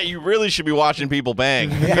done. Yeah, you really should be watching people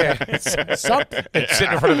bang. Yeah, it's something.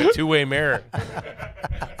 Sitting in front of a 2-way mirror,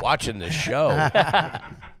 watching the show.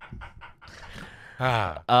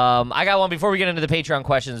 I got one before we get into the Patreon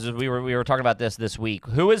questions. We were talking about this week.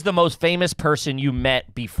 Who is the most famous person you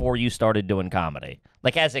met before you started doing comedy?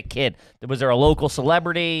 Like as a kid, was there a local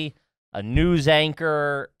celebrity, a news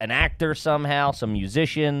anchor, an actor somehow, some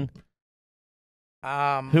musician?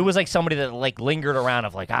 Who was like somebody that like lingered around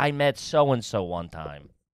of like I met so and so one time?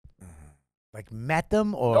 Like met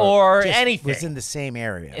them or just anything was in the same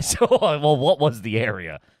area. So, well, what was the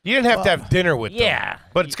area? You didn't have to have dinner with them. Yeah.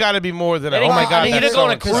 But it's got to be more than, I oh, my God, mean, you that's didn't go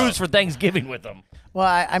on a so-and-so. cruise for Thanksgiving with them. Well,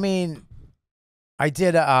 I mean, I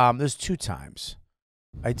did. There's 2 times.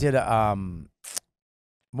 I did. One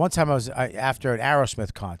time I was after an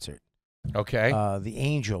Aerosmith concert. Okay. The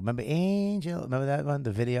Angel. Remember Angel? Remember that one?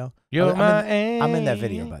 The video. You're my I'm in that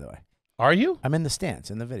video, by the way. Are you? I'm in the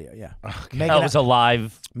stands in the video. Yeah. Okay. That was a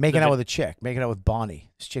live. Making out with a chick. Making out with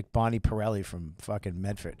Bonnie. This chick, Bonnie Pirelli from fucking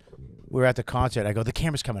Medford. We were at the concert. I go, the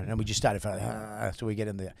camera's coming. And we just started. So we get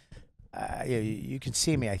in the. You can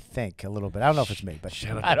see me, I think, a little bit. I don't know if it's me, but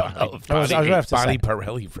I don't know. I was right off the Bonnie side.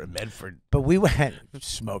 Pirelli from Medford. But we went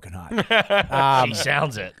smoking hot. She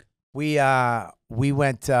sounds it. We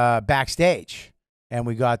went backstage, and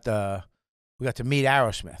we got to meet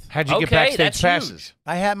Aerosmith. How'd you get Okay, backstage that's passes? huge.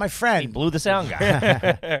 I had my He friend. blew the sound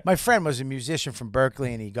guy. My friend was a musician from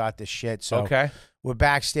Berkeley, and he got this shit. So Okay. we're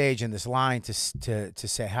backstage in this line to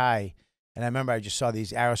say hi. And I remember I just saw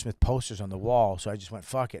these Aerosmith posters on the wall, so I just went,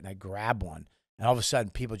 fuck it, and I grabbed one. And all of a sudden,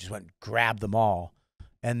 people just went and grabbed them all.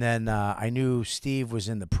 And then I knew Steve was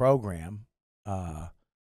in the program,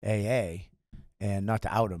 AA, and not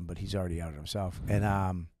to out him, but he's already outed himself.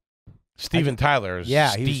 And Steven Tyler is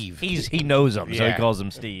Steve. He knows him, so he Yeah. calls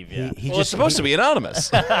him Steve. Yeah. he Well, it's supposed to be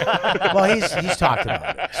anonymous. Well, he's talked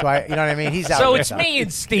about it, so you know what I mean. He's out. So it's me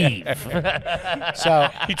and Steve. So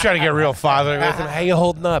He tried to get real fatherly with him. How you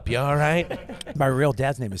holding up? You all right? my real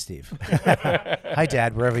dad's name is Steve. Hi,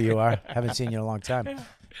 Dad, wherever you are. Haven't seen you in a long time.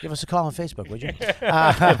 Give us a call on Facebook, would you? Give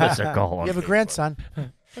us a call on You have a grandson.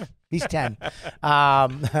 He's 10.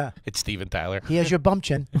 It's Steven Tyler. He has your bum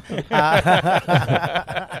chin.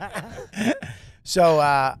 So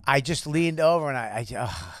I just leaned over and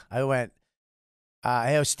I went,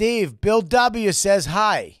 hey, Steve, Bill W. says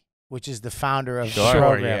hi, which is the founder of the Sure,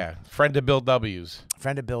 program. yeah. Friend of Bill W's.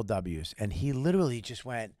 Friend of Bill W.'s. And he literally just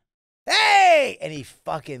went, hey! And he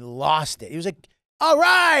fucking lost it. He was like, all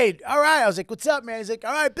right. I was like, what's up, man? He's like,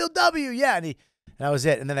 all right, Bill W. Yeah. And that was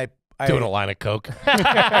it. And then I Doing a line of coke.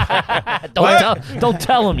 Don't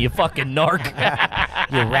tell him, you fucking narc.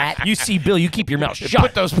 you rat. You see Bill, you keep your mouth Put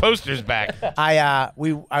shut. those posters back. I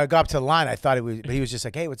got up to the line. I thought it was, but he was just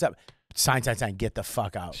like, hey, what's up? Sign, get the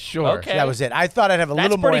fuck out. Sure. Okay. That was it. I thought I'd have a That's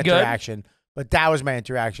little more pretty good. interaction, but that was my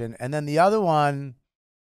interaction. And then the other one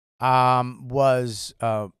was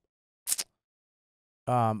I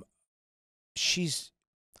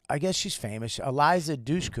guess she's famous. Eliza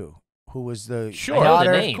Dushku, who was the Sure. I know the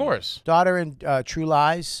daughter, name. Of course. daughter in True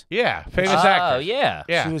Lies. Yeah. Famous Oh, actor. yeah.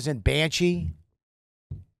 Yeah. She was in Banshee.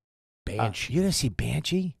 Banshee. You didn't see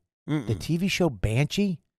Banshee? The TV show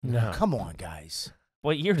Banshee? No. Come on, guys.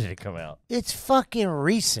 What year did it come out? It's fucking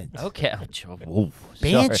recent. Okay. Ooh,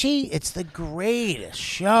 sorry. Banshee, it's the greatest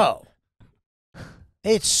show.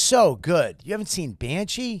 It's so good. You haven't seen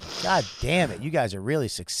Banshee? God damn it. You guys are really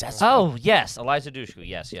successful. Oh, yes. Eliza Dushku.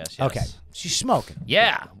 Yes. Okay. She's smoking.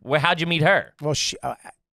 Yeah. How'd you meet her? Well,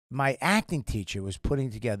 my acting teacher was putting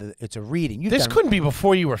together, it's a reading. This couldn't be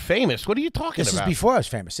before you were famous. What are you talking This about? is before I was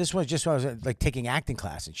famous. This was just when I was like taking acting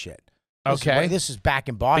class and shit. Okay. This is back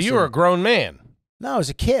in But Boston. you were a grown man. No, I was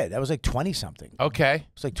a kid. I was like 20-something. I Okay.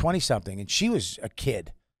 was like 20-something, and she was a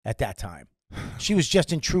kid at that time. She was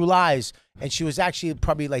just in True Lies, and she was actually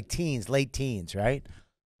probably like teens, late teens, right?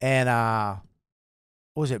 And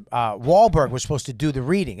what was it? Wahlberg was supposed to do the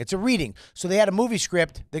reading. It's a reading. So they had a movie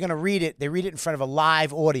script. They're going to read it. They read it in front of a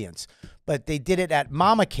live audience. But they did it at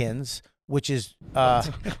Mamakins, which is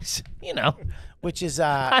You know.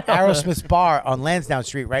 Aerosmith's bar on Lansdowne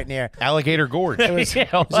Street right near. Alligator Gorge. It was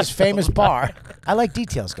this famous bar. I like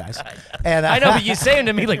details, guys. And I know, but you say them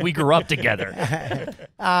to me like we grew up together.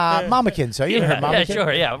 Mamakins. So you heard Yeah, Mamakins?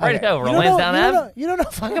 sure, yeah. Right Okay. over You on don't know- Lansdowne you don't Ave? know- You don't know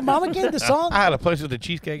fucking Mamakin, the song? I had a place with a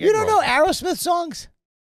cheesecake. You don't know Aerosmith songs?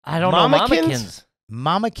 I don't know Mamakins? Mamakins.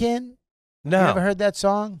 Mamakin? No. You ever heard that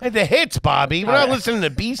song? Hey, the hits, Bobby. We're not listening to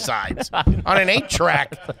B-sides on an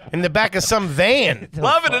 8-track in the back of some van.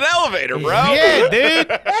 Love in an elevator, bro. Yeah, dude.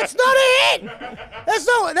 That's not a hit.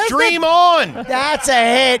 That's Dream on. That's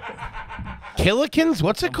a hit. Killikins?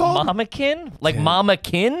 What's it called? Mamakin? Like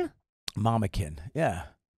Mamakin? Mamakin. Yeah.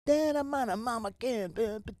 Mamakin.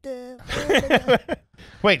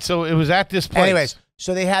 Wait, so it was at this place. Anyways,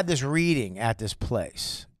 so they had this reading at this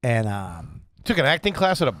place, and Took an acting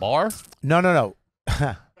class at a bar? no.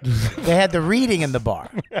 They had the reading in the bar.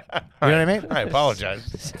 You know what I mean? I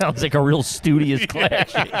apologize. Sounds like a real studious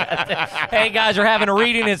class. Hey, guys, we're having a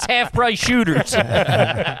reading. It's half-price shooters.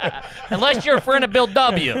 Unless you're a friend of Bill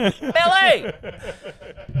W. Bill A.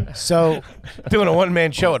 So Doing a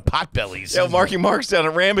one-man show at Potbellies. Yo, Marky Mark's down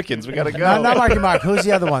at Ramekins. We gotta go. no, not Marky Mark. Who's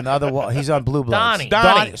the other one? The other he's on Blue Bloods.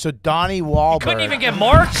 Donnie. So Donnie Wahlberg. Couldn't even get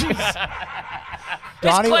marked?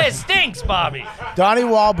 This Donnie- class stinks, Bobby. Donnie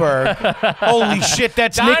Wahlberg. Holy shit,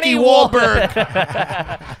 that's Donnie Nicky Wahlberg.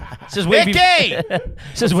 This is way Nicky!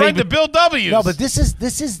 This is way Friend to Bill W. No, but this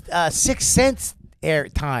is Sixth Sense air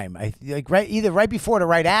time. Either right before or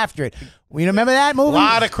right after it. You remember that movie? A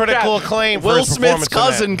lot of critical acclaim for Will his Smith's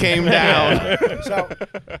performance in cousin came down.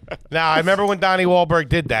 that. Now, I remember when Donnie Wahlberg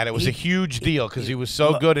did that. It was a huge deal because he was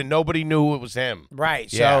so good and nobody knew it was him.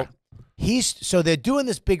 Right. Yeah. So they're doing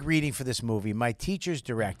this big reading for this movie. My teacher's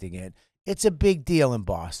directing it. It's a big deal in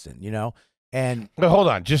Boston, you know? And But hold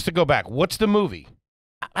on, just to go back. What's the movie?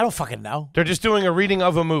 I don't fucking know. They're just doing a reading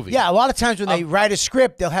of a movie. Yeah, a lot of times when they write a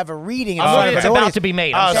script, they'll have a reading in A front movie of that's an about audience. to be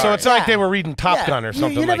made. So it's Yeah. like they were reading Top Gun or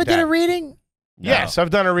something You never like that. did a reading? Yes,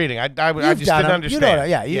 I've done a reading. I You've just done didn't 'em.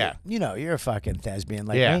 understand. You know, you're a fucking thespian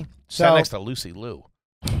like yeah. me. Sat So next to Lucy Liu.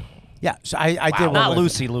 yeah, so I did one Not with-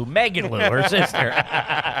 Lucy Liu, Megan Liu, her sister.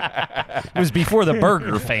 It was before the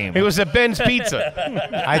burger fame. It was at Ben's Pizza.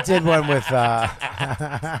 I did one with the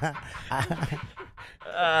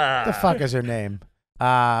fuck is her name?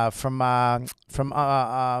 From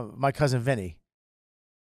my cousin Vinny.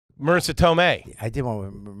 Marissa Tomei. I did one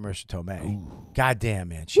with Marissa Tomei. God damn,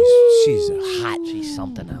 man, she's hot. She's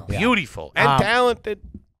something else. Beautiful and talented.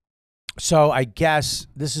 So I guess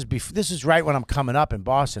this is right when I'm coming up in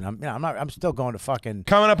Boston. I'm still going to fucking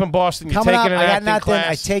Coming up in Boston, you're coming taking up. an I got acting nothing. I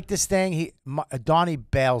class. take this thing. Donnie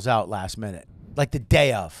bails out last minute, like the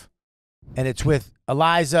day of, and it's with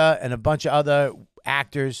Eliza and a bunch of other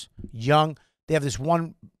actors. Young. They have this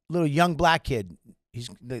one little young black kid.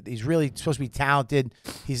 He's really supposed to be talented.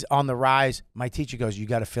 He's on the rise. My teacher goes, "You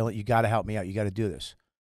got to fill it. You got to help me out. You got to do this."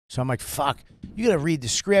 So I'm like, "Fuck, you got to read the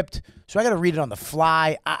script." So I got to read it on the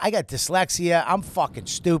fly. I got dyslexia. I'm fucking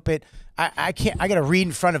stupid. I can't. I got to read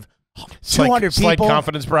in front of 200 Slight people.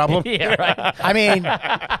 confidence problem. Yeah, right. I mean,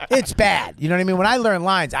 it's bad. You know what I mean? When I learn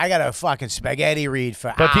lines, I got to fucking spaghetti read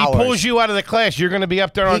for But hours. he pulls you out of the class. You're going to be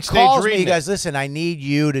up there on He stage calls me. reading. He goes, "Listen, I need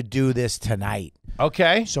you to do this tonight."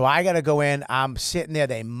 Okay. So I got to go in. I'm sitting there.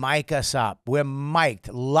 They mic us up. We're mic'd.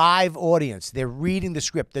 Live audience. They're reading the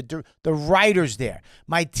script. The writer's there.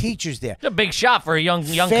 My teacher's there. It's a big shot for a young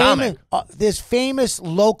comic. There's famous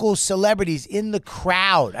local celebrities in the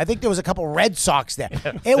crowd. I think there was a couple Red Sox there.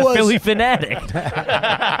 It was Philly fanatic.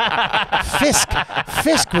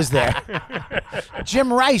 Fisk was there.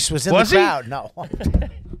 Jim Rice was in Was the he? crowd. No.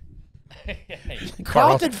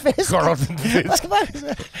 Carlton Fisk. Carlton Fisk.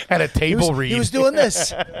 At a table read. He was doing this.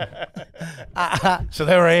 So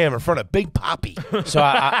there I am in front of Big Poppy. So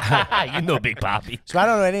You know Big Poppy. So I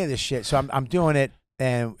don't know any of this shit. So I'm doing it,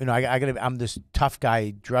 and you know I'm this tough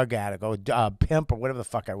guy, drug addict, or pimp, or whatever the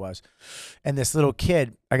fuck I was. And this little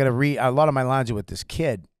kid, I got to read a lot of my lines are with this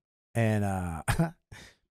kid, and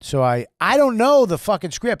so I don't know the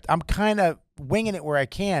fucking script. I'm kind of winging it where I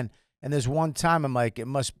can. And there's one time I'm like, it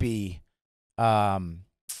must be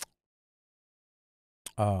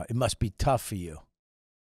tough for you.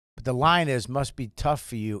 But the line is, must be tough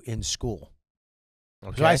for you in school.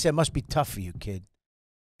 Okay. So I said, must be tough for you, kid.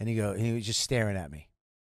 And he was just staring at me.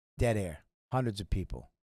 Dead air. Hundreds of people.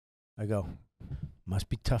 I go, must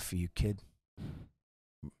be tough for you, kid.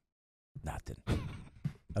 Nothing.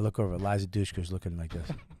 I look over, Eliza Dushka's looking like this.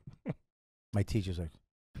 My teacher's like,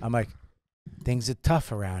 I'm like, things are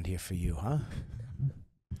tough around here for you, huh?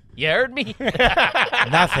 You heard me?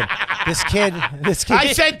 Nothing. This kid.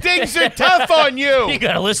 I said things are tough on You you.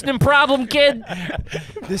 got a listening problem, kid?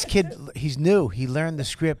 This kid, he's new. He learned the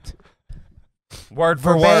script. Word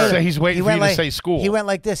for verbatim. word. So he's waiting He for went you to like- say school. He went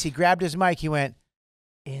like this. He grabbed his mic. He went,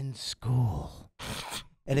 in school.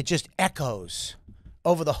 And it just echoes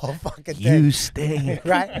over the whole fucking thing. You stink.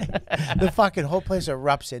 Right? The fucking whole place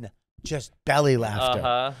erupts in just belly laughter.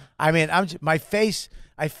 Uh-huh. I mean, my face,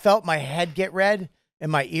 I felt my head get red,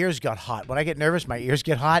 and my ears got hot. When I get nervous, my ears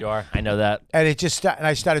get hot. Sure, I know that. And it just and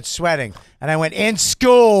I started sweating. And I went, in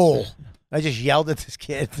school. I just yelled at this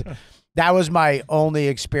kid. That was my only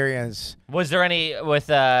experience. Was there any with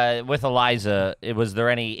Eliza? Was there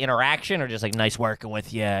any interaction or just like nice working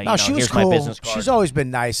with you? No, she was here's cool. my business card. She's always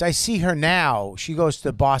been nice. I see her now. She goes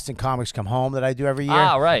to Boston Comics Come Home that I do every year.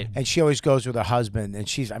 Ah, right. And she always goes with her husband. And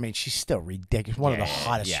she's still ridiculous. One of the Yeah,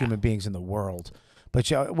 hottest yeah. human beings in the world.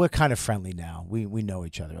 But we're kind of friendly now. We know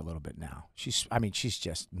each other a little bit now. She's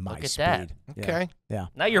just my Look at speed. that. Yeah. Okay. Yeah.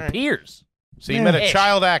 Now you're peers. So you met a Ish.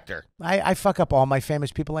 child actor. I fuck up all my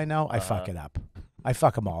famous people I know. I fuck it up. I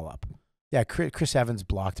fuck them all up. Yeah, Chris Evans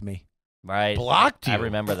blocked me. Right. Blocked you? I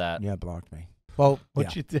remember that. Yeah, blocked me. Well,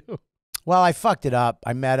 What'd yeah. you do? Well, I fucked it up.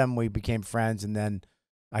 I met him. We became friends, and then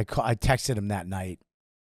I texted him that night.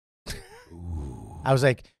 I was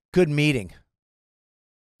like, "Good meeting."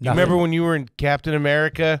 You remember when you were in Captain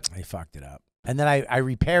America? I fucked it up, and then I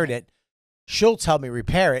repaired it. Schultz helped me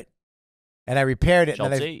repair it, and I repaired it,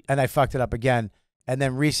 and I fucked it up again. And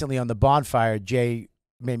then recently on the bonfire, Jay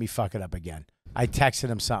made me fuck it up again. I texted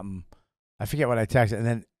him something. I forget what I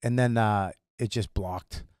texted, and then it just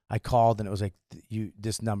blocked. I called and it was like,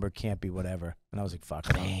 this number can't be whatever. And I was like,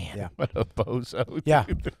 fuck. Man. Yeah. What a bozo. Yeah.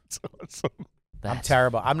 Dude. That's awesome. I'm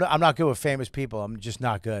terrible. I'm not good with famous people. I'm just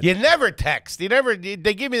not good. You never text. They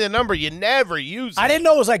give me the number. You never use it. I didn't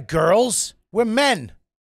know it was like girls. We're men.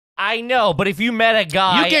 I know, but if you met a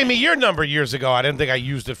guy, You gave me your number years ago. I didn't think I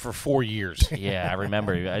used it for 4 years. Yeah, I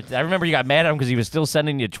remember. I remember you got mad at him because he was still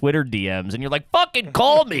sending you Twitter DMs, and you're like, "Fucking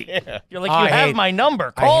call me." You're like, "You have my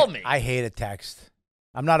number. Call me." I hate a text.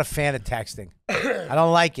 I'm not a fan of texting. I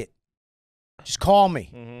don't like it. Just call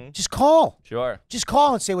me. Mhm. Just call. Sure. Just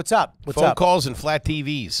call and say what's up. What's Phone up? calls and flat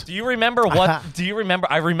TVs. Do you remember what? Do you remember?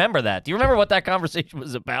 I remember that. Do you remember what that conversation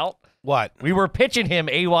was about? What? We were pitching him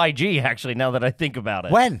AYG. Actually, now that I think about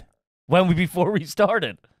it, When? before we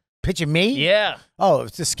started. Pitching me? Yeah. Oh,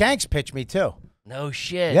 it's the Skanks pitched me too. No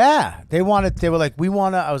shit. Yeah. They were like, we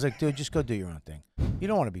want to. I was like, dude, just go do your own thing. You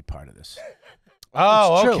don't want to be part of this.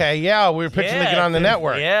 Oh, It's true. okay. Yeah, we were pitching to get on the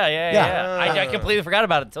network. Yeah. I completely forgot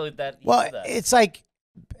about it until that. you Well, said that. it's like,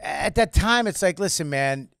 at that time, it's like, listen,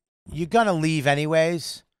 man, you're going to leave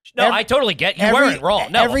anyways. No, I totally get you. Weren't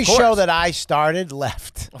wrong. No, every of course. show that I started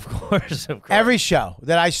left. Of course. Every show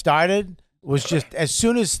that I started was just, as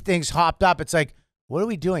soon as things hopped up, it's like, what are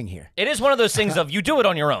we doing here? It is one of those things of you do it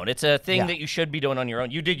on your own. It's a thing Yeah. that you should be doing on your own.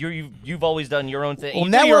 You've always done your own thing. Well,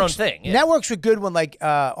 You do your own thing. Yeah. Networks were good when like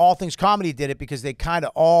All Things Comedy did it because they kind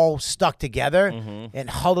of all stuck together Mm-hmm. and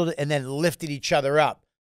huddled and then lifted each other up.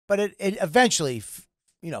 But it eventually,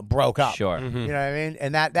 broke up. Sure. You know what I mean?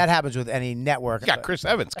 And that happens with any network. You got Chris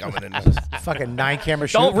Evans coming in. This. Fucking 9-camera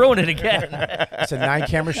shoot. Don't ruin it again. It's a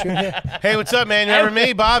 9-camera shoot here. Hey, what's up, man? You remember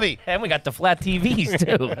me, Bobby? And we got the flat TVs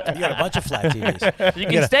too. You got a bunch of flat TVs. You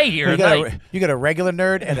can stay here. You got a regular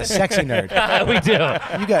nerd and a sexy nerd. We do.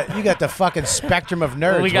 You got the fucking spectrum of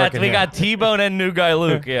nerds. We got working here. T-Bone and New Guy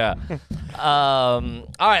Luke. Yeah. All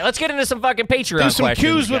right, let's get into some fucking Patreon Do some questions,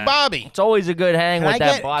 cues with guys. Bobby. It's always a good hang Can with I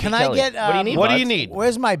that get? Bobby Can Kelly. I get? What do you need? What do bud? you need?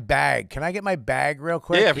 Where's my bag? Can I get my bag real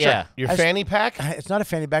quick? Yeah, for sure. Yeah. Your fanny pack? It's not a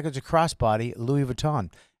fanny bag. It's a crossbody, Louis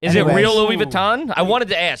Vuitton. Is it Anyways- real Louis Vuitton? I wanted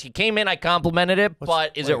to ask. He came in, I complimented it,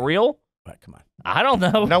 but is it real? What, come on. I don't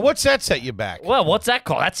know. Now, what's that set you back? Well, what's that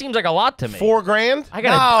called? That seems like a lot to me. $4,000? I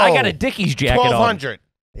got a Dickies jacket on. $1,200.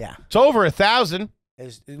 Yeah. It's over $1,000.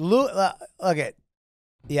 Look at.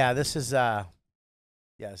 Yeah, this is.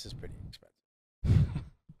 This is pretty expensive.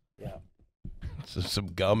 Yeah. So some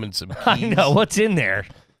gum and some keys. I know. What's in there?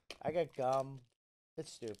 I got gum.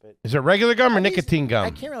 It's stupid. Is it regular gum or Are these- nicotine gum?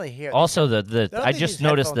 I can't really hear. Also, I I don't think just these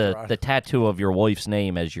noticed headphones are on. the tattoo of your wife's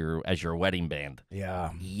name as your wedding band.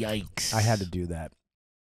 Yeah. Yikes! I had to do that.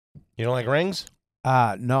 You don't like rings?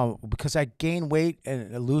 No, because I gain weight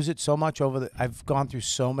and lose it so much I've gone through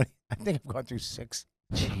so many. I think I've gone through 6.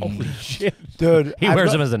 Holy shit. Dude. He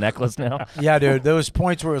wears them as a necklace now. Yeah, dude. There was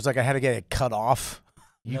points where it was like I had to get it cut off.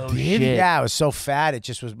 No Shit. shit. Yeah, I was so fat. It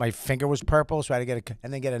just was, my finger was purple, so I had to get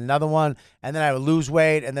and then get another one, and then I would lose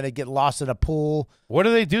weight, and then I'd get lost in a pool. Where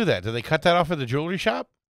do they do that? Do they cut that off at the jewelry shop?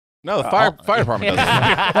 No, the fire department does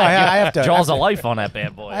it. No, I have to. Jaws of life on that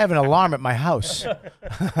bad boy. I have an alarm at my house.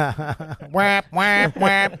 Whap, whap,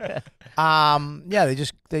 whap. Yeah, they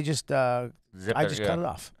just. I just cut it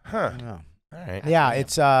off. Huh. Yeah. All right. Yeah,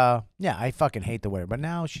 it's I fucking hate the wear, but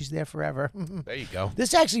now she's there forever. There you go.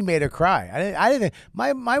 This actually made her cry. I didn't.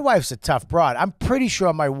 My wife's a tough broad. I'm pretty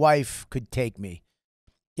sure my wife could take me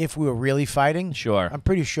if we were really fighting. Sure. I'm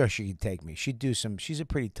pretty sure she could take me. She'd do some. She's a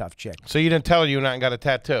pretty tough chick. So you didn't tell her you not got a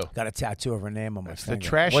tattoo? Got a tattoo of her name on my It's the finger.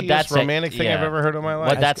 What'd that trashiest say? romantic thing Yeah. I've ever heard in my life.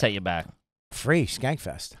 What'd that set you back? Free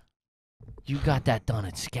Skankfest. You got that done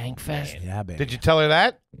at Skankfest? Yeah, baby. Did you tell her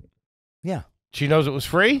that? Yeah. She knows it was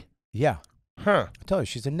free? Yeah. Huh. I told her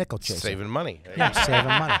she's a nickel chaser. Saving money. Yeah, saving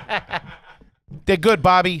money. They're good,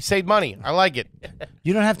 Bobby. Save money. I like it.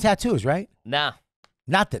 You don't have tattoos, right? Nah.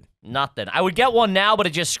 Nothing. Nothing. I would get one now, but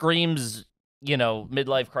it just screams,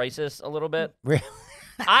 midlife crisis a little bit. Really?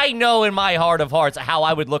 I know in my heart of hearts how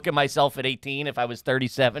I would look at myself at 18 if I was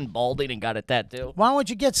 37, balding, and got a tattoo. Why don't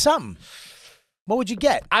you get something? What would you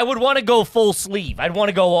get? I would want to go full sleeve. I'd want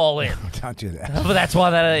to go all in. Don't do that. But that's why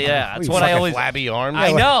that's what I always. Flabby arms.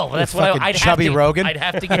 I know. That's what I'd Chubby have to, Rogan. I'd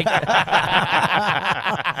have to get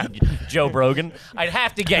Joe Brogan. I'd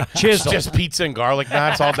have to get chiseled. Just pizza and garlic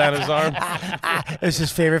knots all down his arm. It's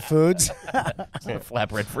his favorite foods.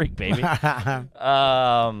 Flatbread freak, baby.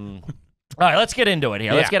 All right, let's get into it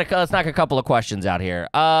here. Let's knock a couple of questions out here.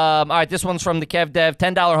 All right, this one's from the Kev Dev.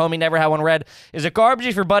 $10 homie, never had one read. Is it garbage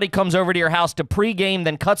if your buddy comes over to your house to pregame,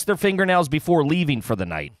 then cuts their fingernails before leaving for the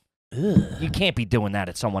night? Ugh. You can't be doing that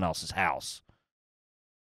at someone else's house.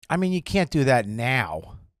 I mean, you can't do that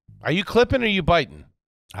now. Are you clipping or are you biting?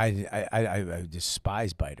 I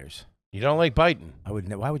despise biters. You don't like biting? I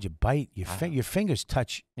wouldn't. Why would you bite? Your fingers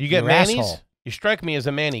touch. You get your manis? asshole. You strike me as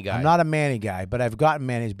a Manny guy. I'm not a Manny guy, but I've gotten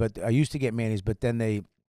Manny's. But I used to get Manny's, but then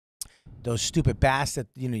those stupid bass that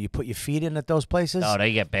you put your feet in at those places. Oh,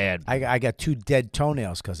 they get bad. I got 2 dead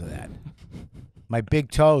toenails because of that. My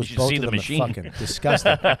big toes, both of them are fucking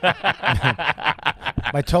disgusting.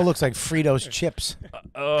 My toe looks like Fritos chips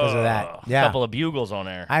because of that. Yeah, a couple of bugles on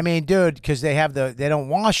there. I mean, dude, because they don't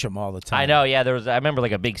wash them all the time. I know. Yeah, I remember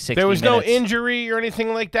like a big 60 There was minutes. no injury or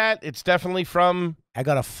anything like that. It's definitely from. I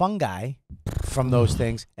got a fungi from those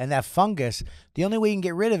things, and that fungus, the only way you can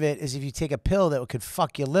get rid of it is if you take a pill that could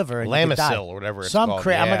fuck your liver and you could die. Lamisil or whatever it's Some called.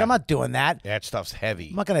 I'm like, Yeah. I'm not doing that. That stuff's heavy.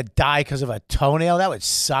 I'm not gonna die because of a toenail. That would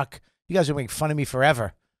suck. You guys would make fun of me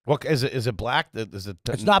forever. What is it? Is it black? Is it?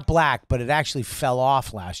 It's not black, but it actually fell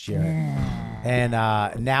off last year, and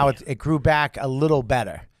now it grew back a little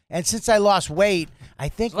better. And since I lost weight, I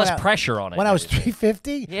think There's less pressure on it. When I was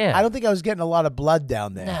 350, Yeah. I don't think I was getting a lot of blood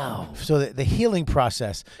down there. No. So the healing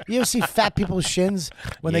process. You ever see fat people's shins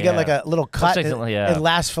when they get like a little cut? Looks like- yeah. It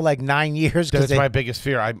lasts for like 9 years. That's my biggest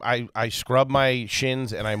fear. I scrub my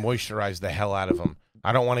shins and I moisturize the hell out of them.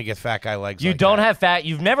 I don't want to get fat guy legs. You like don't that. have fat.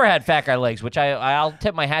 You've never had fat guy legs, which I'll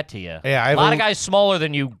tip my hat to you. Yeah, I have a lot of guys smaller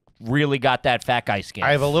than you really got that fat guy skin.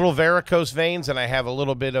 I have a little varicose veins and I have a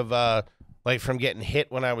little bit of like from getting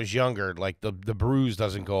hit when I was younger. Like the bruise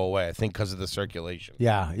doesn't go away. I think because of the circulation.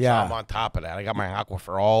 Yeah. So I'm on top of that. I got my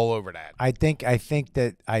aquifer all over that. I think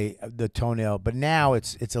that the toenail, but now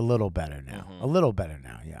it's a little better now. A little better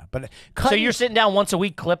now, yeah. But so you're sitting down once a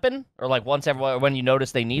week clipping, or like once every when you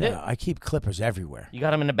notice they need it? I keep clippers everywhere. You got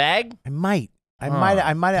them in a bag? I might.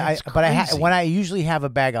 That's crazy. When I usually have a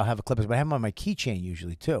bag, I'll have a clippers, but I have them on my keychain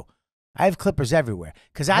usually too. I have clippers everywhere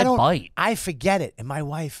because I don't bite. I forget it, and my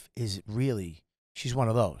wife she's one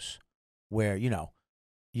of those where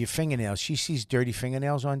your fingernails. She sees dirty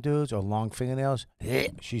fingernails on dudes or long fingernails.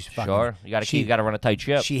 She's fucking. Sure, you got to run a tight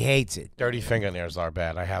ship. She hates it. Dirty fingernails are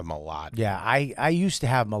bad. I have them a lot. Yeah, I used to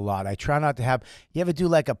have them a lot. I try not to have. You ever do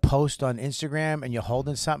like a post on Instagram and you're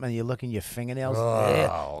holding something and you're looking at your fingernails?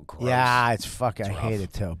 Oh, gross. Yeah, it's fucking. I hate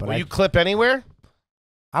it too. But Will you clip anywhere?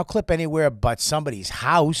 I'll clip anywhere but somebody's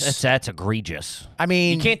house. That's egregious. I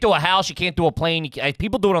mean, you can't do a house. You can't do a plane.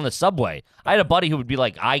 People do it on the subway. I had a buddy who would be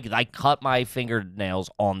like, I cut my fingernails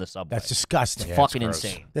on the subway. That's disgusting. It's fucking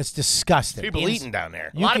insane. That's disgusting. People eating down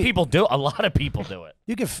there. A lot of people do it.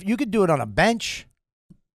 You could do it on a bench.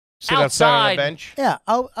 Sit outside on a bench. Yeah,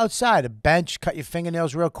 outside a bench. Cut your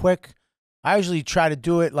fingernails real quick. I usually try to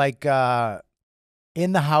do it like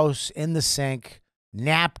in the house, in the sink,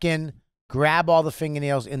 napkin. Grab all the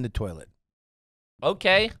fingernails in the toilet.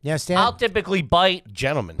 Okay. You understand? I'll typically bite,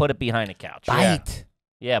 Gentlemen. put it behind the couch. Bite.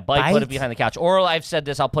 Yeah, bite, put it behind the couch. Or I've said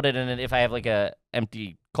this, I'll put it in it if I have like a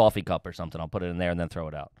empty coffee cup or something. I'll put it in there and then throw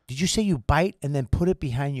it out. Did you say you bite and then put it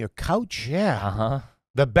behind your couch? Yeah. Uh-huh.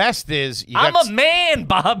 The best is I'm a man,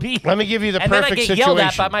 Bobby. Let me give you the and perfect then I get situation. yelled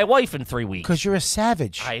at by my wife in 3 weeks. Because you're a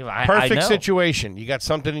savage. I Perfect know. situation. You got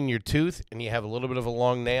something in your tooth and you have a little bit of a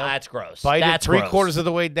long nail. That's gross. Bite That's it 3 gross. quarters of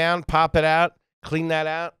the way down, pop it out, clean that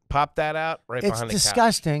out, pop that out, right It's behind the couch.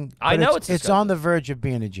 disgusting. I know it's It's on the verge of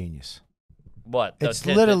being a genius. What? It's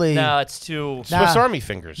literally- No, it's too... Swiss Army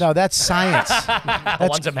fingers. No, that's science.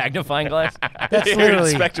 One's a magnifying glass. That's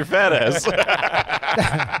literally Inspector Fatass.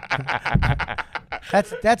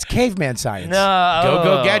 that's caveman science. No.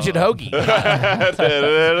 Go gadget hoagie.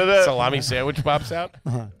 Salami sandwich pops out.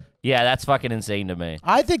 Yeah, that's fucking insane to me.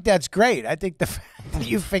 I think that's great. I think the fact that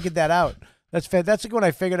you figured that out. That's fair. That's like when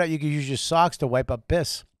I figured out you could use your socks to wipe up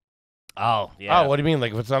piss. Oh, yeah. Oh, what do you mean?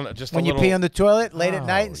 Like if it's on just When a you little... pee on the toilet late at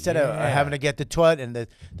night, Oh, instead of yeah. having to get the toilet and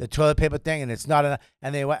the toilet paper thing, and it's not enough,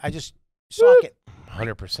 and I just sock it.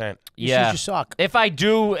 100%. Just Yeah. use your sock. If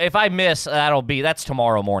I miss, that's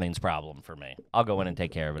tomorrow morning's problem for me. I'll go in and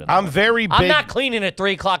take care of it. I'm very big. I'm not cleaning at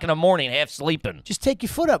 3 o'clock in the morning, half sleeping. Just take your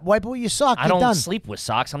foot up, wipe it with your sock. I You're don't done. sleep with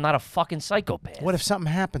socks. I'm not a fucking psychopath. What if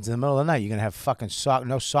something happens in the middle of the night? You're gonna have fucking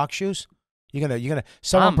no sock shoes. You're gonna.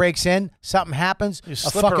 Someone breaks in. Something happens. You A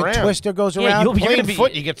slip fucking around. twister goes Yeah, around. you're Plain gonna be-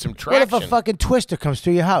 foot, you get some What traction. if a fucking twister comes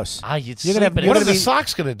through your house? You'd You're sleep gonna- in you're it. What gonna are the be-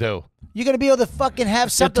 socks going to do? You're gonna be able to fucking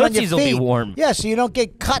have something on your Tootsies will be feet. warm. Yeah, so you don't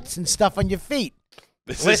get cuts and stuff on your feet.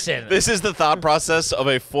 Listen. This is the thought process of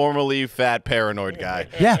a formerly fat paranoid guy.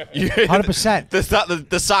 Yeah, 100%.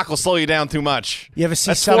 The sock will slow you down too much. You ever see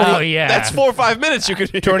That's somebody? Oh, yeah. That's 4 or 5 minutes you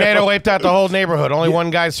could. Tornado wiped out the whole neighborhood. Only one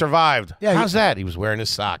guy survived. Yeah, How's that? He was wearing his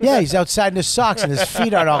socks. Yeah, he's outside in his socks and his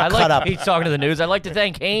feet are all I cut up. like he's talking to the news. I'd like to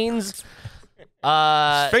thank Haynes.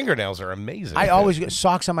 His fingernails are amazing. I always get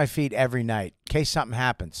socks on my feet every night in case something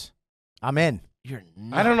happens. I'm in. You're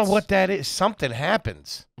nuts. I don't know what that is. Something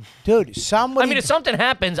happens. Dude, somebody. I mean, if something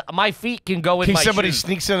happens, my feet can go in In my case somebody shoes.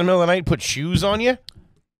 sneaks in the middle of the night and put shoes on you.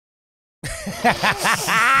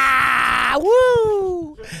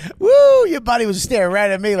 Woo! Woo! Your buddy was staring right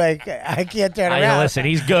at me like, I can't turn Hey, around. listen,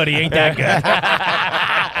 he's good. He ain't that good.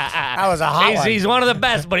 That was a hot one. he's one of the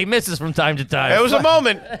best, but he misses from time to time. It was a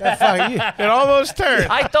moment. Fuck you. It almost turned.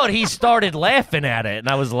 I thought he started laughing at it, and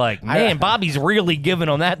I was like, man, Bobby's really giving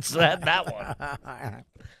on that one.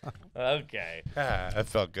 Okay. That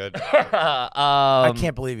felt good. I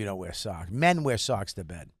can't believe you don't wear socks. Men wear socks to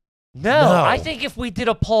bed. No, I think if we did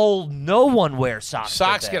a poll, no one wears socks.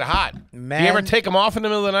 Socks to get bed. hot. Men, Do you ever take them off in the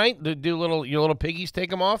middle of the night? Do your little piggies take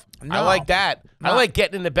them off? I No. like that. I No. like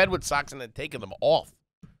getting into bed with socks and then taking them off.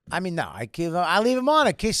 I mean, no. I leave them on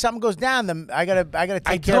in case something goes down. Then I gotta take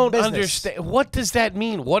I care of don't business. understand. What does that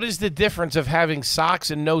mean? What is the difference of having socks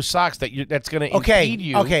and no socks that's going to Okay, impede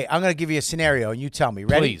you? okay. I'm gonna give you a scenario, and you tell me.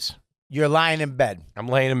 Ready? Please. You're lying in bed. I'm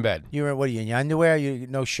laying in bed. You're in, what are you in your underwear? You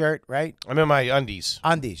no shirt, right? I'm in my undies.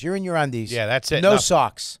 Undies. You're in your undies. Yeah, that's it. No Nothing.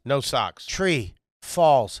 socks. No socks. Tree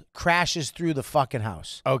falls, crashes through the fucking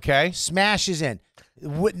house, Okay. smashes in.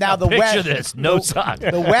 Now the Picture weather. this, no socks.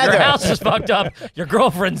 The weather. Your house is fucked up. Your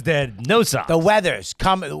girlfriend's dead. No socks. The weather's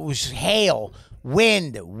come. It was hail,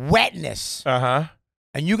 wind, wetness, Uh-huh.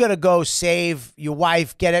 and you gotta go save your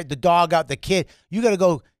wife, get it, the dog out, the kid. You gotta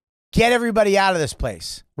go get everybody out of this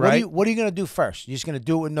place. Right. What are you gonna do first? You're just gonna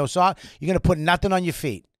do it with no sock. You're gonna put nothing on your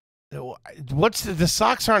feet. What's the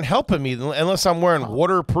socks aren't helping me unless I'm wearing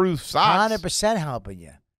waterproof socks. 100% helping you.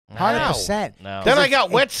 How? 100%. No. Then I got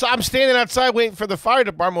wet socks. I'm standing outside waiting for the fire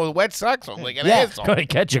department with wet socks on like an Yeah. asshole. Gonna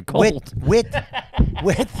catch a cold. With.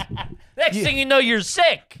 Next thing you know, you're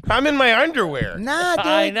sick. I'm in my underwear. Nah, dude.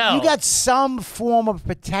 I know. You got some form of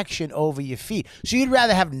protection over your feet. So you'd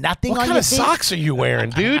rather have nothing What on kind your of feet? socks are you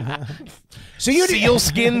wearing, dude? So you'd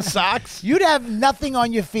Sealskin socks? You'd have nothing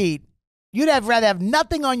on your feet. You'd rather have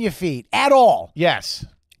nothing on your feet at all Yes.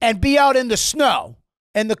 and be out in the snow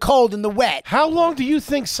and the cold and the wet. How long do you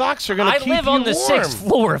think socks are going to I keep live you on the warm? 6th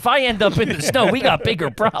floor. If I end up in the snow, we got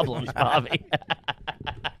bigger problems, Bobby.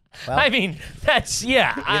 I mean, that's,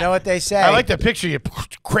 yeah. You know what they say? I like to picture you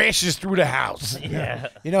crashes through the house. Yeah.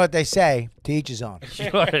 You know what they say? To each his own.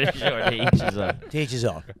 Sure. To each his own. To each his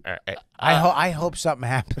own. I hope something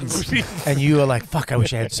happens and you are like, fuck, I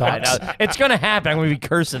wish I had I socks. know. It's going to happen. I'm going to be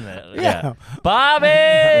cursing it. Yeah.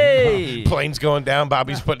 Bobby! Plane's going down.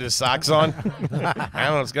 Bobby's putting his socks on. I don't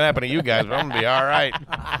know what's going to happen to you guys, but I'm going to be all right.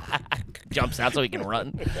 Jumps out so he can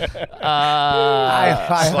run.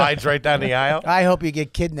 Slides right down the aisle. I hope you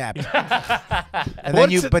get kidnapped. And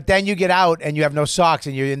then but then you get out and you have no socks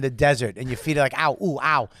and you're in the desert and your feet are like, ow, ooh,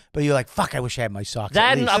 ow. But you're like, fuck, I wish I had my socks.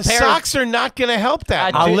 That at and least. The socks are not going to help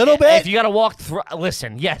that. A little bit? If you got to walk through,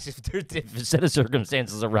 listen, yes, if a set of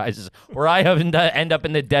circumstances arises where I end up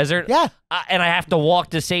in the desert Yeah. And I have to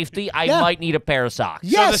walk to safety, I Yeah. might need a pair of socks.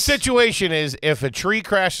 Yeah. So the Yes. situation is, if a tree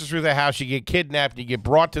crashes through the house, you get kidnapped, you get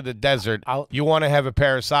brought to the desert, you want to have a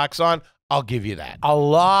pair of socks on, I'll give you that. A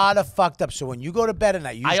lot of fucked up. So when you go to bed at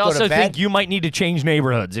night, you just I go also to bed. think you might need to change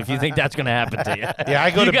neighborhoods if you think that's going to happen to you. Yeah,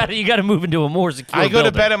 I go to you got to move into a more secure I go to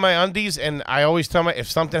building. bed in my undies, and I always tell my if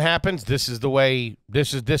something happens, this is the way.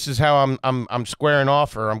 This is how I'm squaring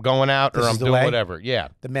off, or I'm going out, or This I'm is the doing way? whatever. Yeah,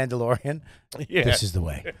 The Mandalorian. yeah. This is the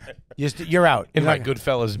way. You're out. in You're my not-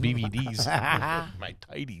 Goodfellas BVDs, my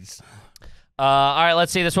tighties. All right,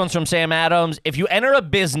 let's see. This one's from Sam Adams. If you enter a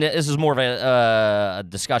business, this is more of a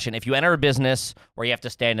discussion. If you enter a business where you have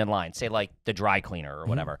to stand in line, say like the dry cleaner or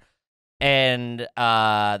whatever, and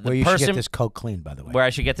the Where you should person get this coat clean, by the way. where I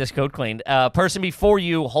should get this coat cleaned. Person before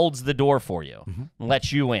you holds the door for you, and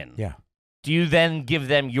lets you in. Yeah. Do you then give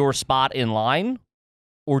them your spot in line,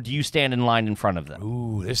 or do you stand in line in front of them?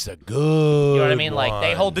 Ooh, this is a good You know what I mean? Like they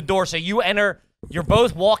one. hold the door, so you enter. You're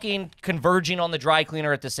both walking, converging on the dry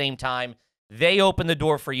cleaner at the same time. They open the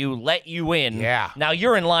door for you, let you in. Yeah. Now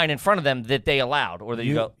you're in line in front of them that they allowed, or that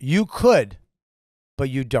you go. You could, but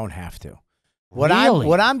you don't have to. Really?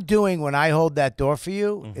 What I'm doing when I hold that door for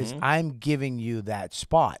you is I'm giving you that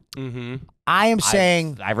spot. I am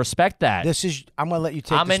saying I respect that. this is. I'm gonna let you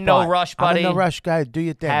take. I'm the in no spot. rush, I'm in no buddy. rush, guy. Do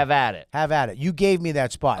your thing. Have at it. Have at it. You gave me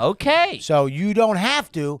that spot. Okay. So you don't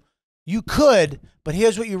have to. You could, but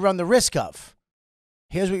here's what you run the risk of.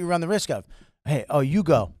 Here's what you run the risk of. Hey, oh, you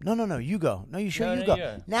go. No, you go. No, you sure No, you no, go.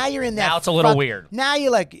 yeah. Now you're in that. Now it's a little weird. Now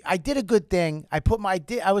you're like, I did a good thing. I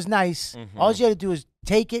was nice. All you had to do is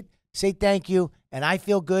take it, say thank you, and I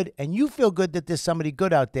feel good, and you feel good that there's somebody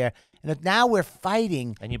good out there. And if now we're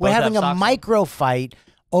fighting, And you we're both have having a socks on. micro fight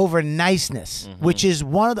over niceness, which is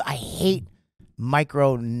one of the. I hate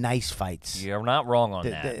micro nice fights. You're not wrong on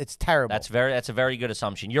that. It's terrible. That's a very good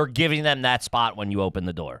assumption. You're giving them that spot when you open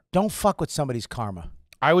the door. Don't fuck with somebody's karma.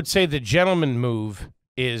 I would say the gentleman move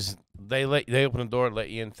is they open the door, let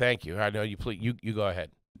you in. Thank you. I know you. Please, you go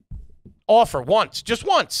ahead. Offer once, just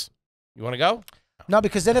once. You want to go? No,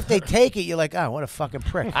 because then if they take it, you're like, oh, what a fucking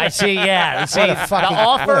prick. I see. Yeah. See, What a the fucking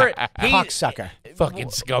offer. cocksucker. Fucking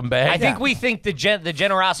scumbag. I think we think the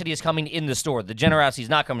generosity is coming in the store. The generosity is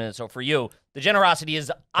not coming in the store. For you, the generosity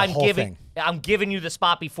is I'm whole giving you the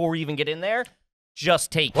spot before we even get in there.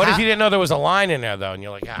 Just take What it. if you didn't know there was a line in there though, and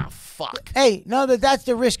you're like, ah, fuck. Hey, no, that's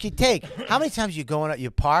the risk you take. How many times you go in,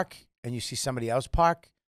 you park, and you see somebody else park,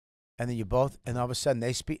 and then you both, and all of a sudden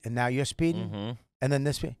they speed, and now you're speeding, and then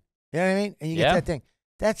this speed. You know what I mean? And you get that thing.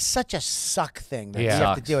 That's such a suck thing that you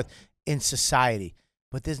have to deal with in society.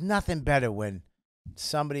 But there's nothing better when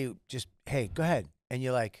somebody just, hey, go ahead. And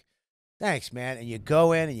you're like, thanks, man. And you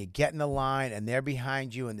go in and you get in the line and they're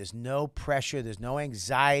behind you and there's no pressure. There's no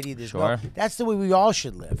anxiety. That's the way we all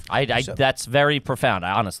should live. That's very profound.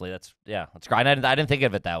 Honestly, that's great. I didn't think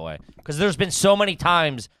of it that way. Because there's been so many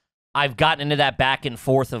times I've gotten into that back and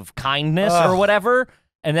forth of kindness or whatever.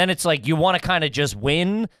 And then it's like you want to kind of just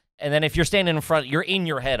win. And then if you're standing in front, you're in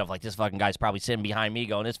your head of like, this fucking guy's probably sitting behind me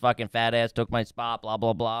going, this fucking fat ass took my spot, blah,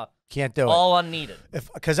 blah, blah. Can't do it. All unneeded.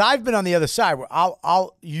 Because I've been on the other side where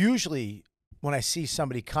I'll usually, when I see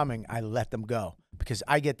somebody coming, I let them go. Because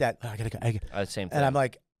I get that, I gotta go. Same thing. And I'm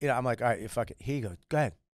like, all right, fuck it. Here you go. Go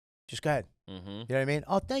ahead. Just go ahead. You know what I mean?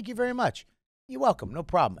 Oh, thank you very much. You're welcome. No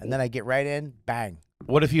problem. And then I get right in, bang.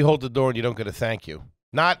 What if you hold the door and you don't get a thank you?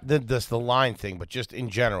 Not the line thing, but just in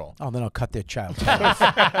general. Oh, then I'll cut their child.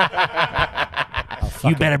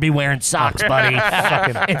 You better be wearing socks, buddy.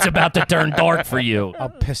 It's about to turn dark for you. I'll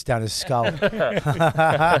piss down his skull.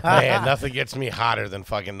 Man, nothing gets me hotter than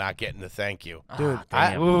fucking not getting the thank you. Dude,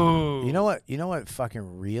 you know what? You know what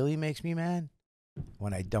fucking really makes me mad?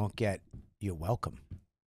 When I don't get you're welcome.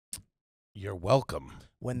 You're welcome.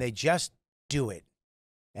 When they just do it.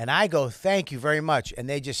 And I go, thank you very much. And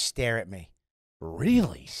they just stare at me.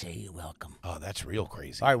 Really? Say you're welcome. Oh, that's real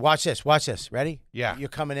crazy. All right, watch this. Watch this. Ready? Yeah. You're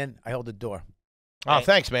coming in. I hold the door. Oh, Hey.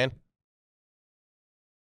 thanks, man.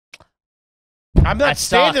 I'm not That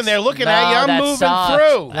standing sucks. there looking No, at you. I'm that moving sucks.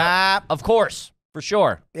 through. Nah, Of course, for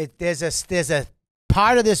sure. there's a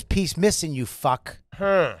part of this piece missing, you fuck.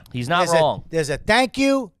 He's not There's wrong. There's a thank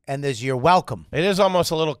you and there's you're welcome. It is almost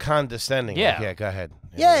a little condescending. Yeah. Like, yeah, go ahead.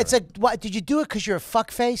 Yeah, it's like, what? Did you do it because you're a fuck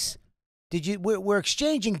face? We're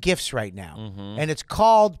exchanging gifts right now, and it's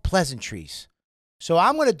called pleasantries. So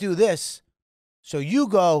I'm going to do this. So you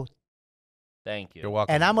go, Thank you. You're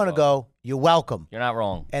welcome. and I'm going to go, you're welcome. You're not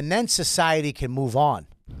wrong. And then society can move on.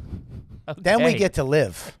 Okay. Then we get to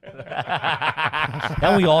live.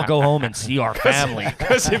 Then we all go home and see our family.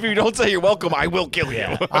 Because if you don't say you're welcome, I will kill you.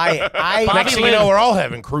 Next thing you know, we're all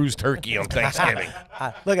having cruise turkey on Thanksgiving.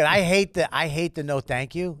 Look, I hate the no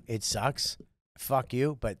thank you. It sucks. Fuck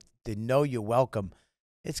you. But the no you're welcome.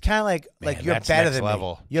 It's kind of like you're that's better next than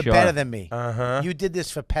level. me. You're Sure. better than me. Uh-huh. You did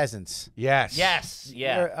this for peasants. Yes. Yes.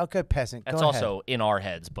 Yeah. You're a good peasant. That's Go ahead. also in our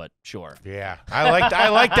heads, but sure. Yeah. I like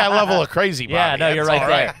that level of crazy, Bobby. Yeah, no, you're That's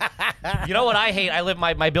right all there. You know what I hate? I live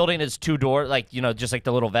my building is 2 door, like just like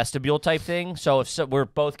the little vestibule type thing. So if we're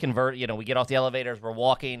both we get off the elevators, we're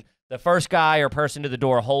walking. The first guy or person to the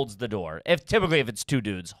door holds the door. Typically if it's 2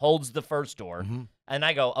 dudes, holds the first door, and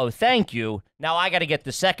I go, oh, thank you. Now I got to get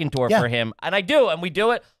the second door for him, and I do, and we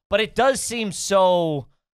do it. But it does seem so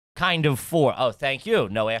kind of oh, thank you.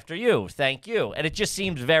 No, after you. Thank you. And it just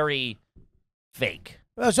seems very fake.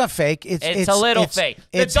 Well, it's not fake. It's a little fake.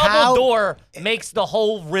 The It's double how, door makes the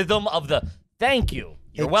whole rhythm of the thank you.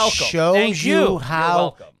 You're welcome. Shows Thank you. you You're how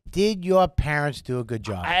welcome. did your parents do a good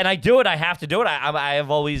job. And I do it. I have to do it. I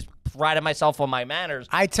have always prided myself on my manners.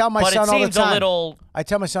 I tell my but son it all the seems time. a little. I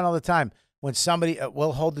tell my son all the time when somebody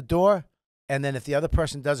will hold the door, and then if the other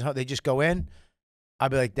person doesn't, they just go in. I'll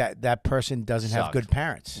be like, that person doesn't have Sucks. good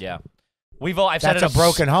parents. Yeah. I've said That's it a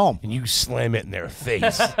broken home. And you slam it in their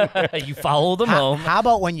face. You follow them home. How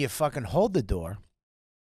about when you fucking hold the door,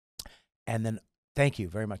 and then thank you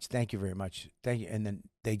very much, thank you very much, thank you, and then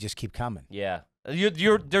they just keep coming. Yeah. There's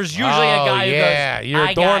usually a guy who goes, you're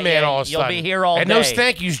a doorman all of a You'll sudden. be here all and day. those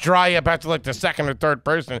thank yous dry up after like the second or third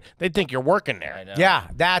person. They think you're working there. I know. Yeah,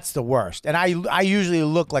 that's the worst. And I usually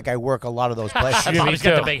look like I work a lot of those places. I've always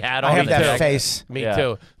got the big hat on. I have and that the jacket. face. Me Yeah.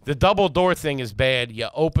 too. The double door thing is bad. You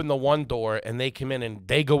open the one door and they come in and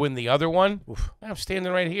they go in the other one. I'm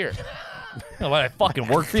standing right here. What, I fucking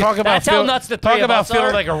work for you? Talk about That's how nuts the three talk of about us feeling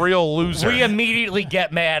are. like a real loser. We immediately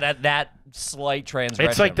get mad at that slight transgression.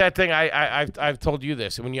 It's like that thing I've told you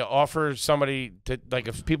this. When you offer somebody to, like,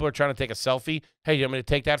 if people are trying to take a selfie, hey, you want me to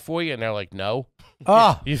take that for you? And they're like, no.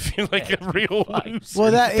 Oh, You feel like a real loser.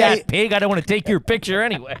 well, that Fat pig, I don't want to take your picture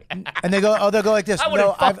anyway. and they'll go like this. I wouldn't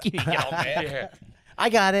No, fuck you, man. Yeah. I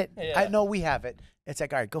got it. Yeah. I know we have it. It's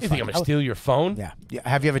like, all right, go You fuck think I'm it. going to steal your phone? Yeah.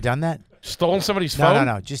 Have you ever done that? Stolen somebody's No, phone?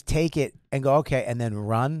 no. Just take it and go, okay, and then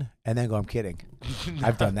run, and then go, I'm kidding.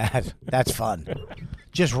 I've done that. That's fun.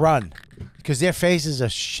 Just run. Because their faces are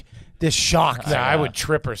they're shocked. Nah, I would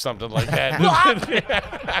trip or something like that.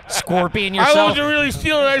 Scorpion I yourself. wasn't really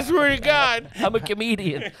stealing, I swear to God. I'm a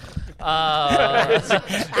comedian. Is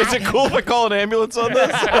it cool if I call an ambulance on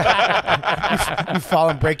this? You fall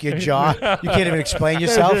and break your jaw. You can't even explain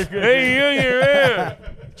yourself. Hey, you're here.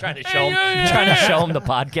 Trying to show him the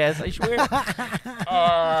podcast, I swear.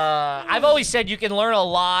 I've always said you can learn a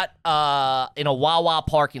lot in a Wawa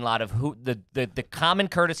parking lot of who the common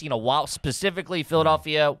courtesy in a Wawa, specifically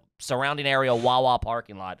Philadelphia surrounding area Wawa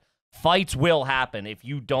parking lot. Fights will happen if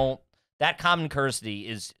you don't. That common courtesy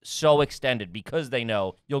is so extended because they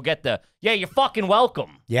know you'll get you're fucking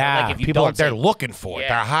welcome. Yeah, like if you People don't that they're say- looking for. Yeah,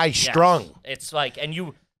 They're high yes. strung. It's like,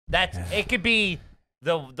 and it could be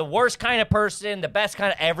the worst kind of person, the best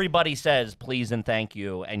kind of. Everybody says please and thank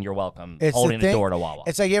you and you're welcome. It's Holding the the thing- door to Wawa.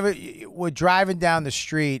 It's like we're driving down the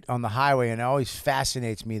street on the highway, and it always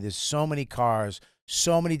fascinates me. There's so many cars,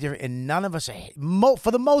 so many different, and none of us,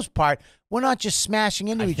 for the most part, we're not just smashing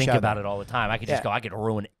into I each think other. about it all the time. I could just Yeah. go. I could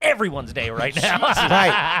ruin everyone's day right now.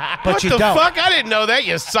 Right. But What you the don't. fuck? I didn't know that,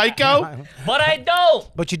 you psycho. But I don't.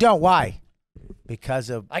 But you don't. Why? Because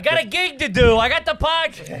of I got a gig to do. I got the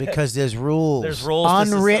podcast. because there's rules. There's rules to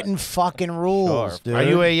Unwritten fucking rules, dude. Are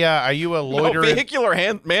you a No, loitering? vehicular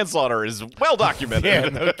manslaughter is well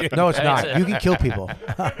documented. No, it's That's not. it. You can kill people.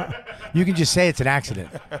 You can just say it's an accident.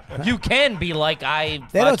 You can be like They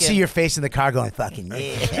don't see your face in the car going fucking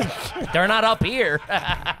yeah. They're not up here.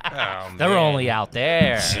 Oh, They're man. only out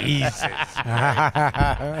there. Jesus.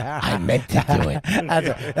 I meant to do it.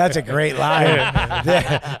 That's a great line.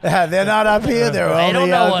 They're not up here. They're They only don't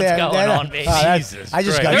know out what's there. going They're not- on, baby. Jesus I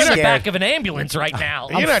just Christ. got They're in the scared. back of an ambulance right now.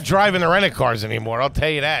 You're not driving the rent-a-cars anymore, I'll tell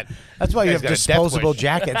you that. That's why you Guy's have got a death disposable wish.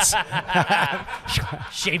 jackets.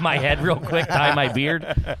 Shave my head real quick, dye my beard.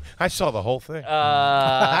 I saw the whole thing.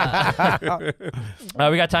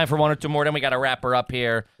 We got time for one or two more, then we got to wrap her up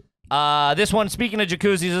here. This one, speaking of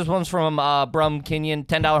jacuzzis, this one's from Brum Kenyon.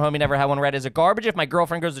 $10 homie, never had one read. Is it garbage if my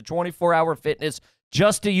girlfriend goes to 24-hour fitness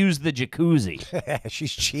just to use the jacuzzi?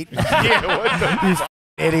 She's cheating. Yeah, what the You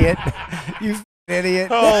idiot. You idiot.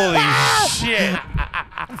 holy shit.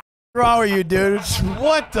 What's wrong with you, dude?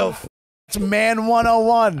 What the f- It's man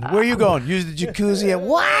 101. Where are you going? Use the jacuzzi at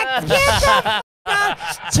what? Get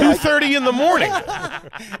 2:30 in the morning.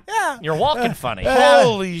 You're walking funny.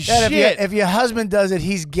 Holy And shit. if your husband does it,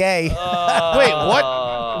 he's gay. Wait,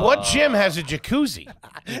 what gym has a jacuzzi?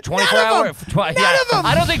 24-hour. of them.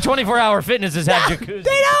 I don't think 24-hour fitness has had jacuzzi.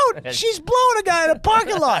 They don't. She's blowing a guy in a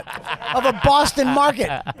parking lot of a Boston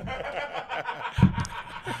market.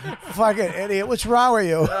 Fucking idiot. What's wrong with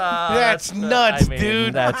you? That's nuts, I mean,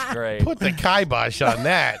 dude. That's great. Put the kibosh on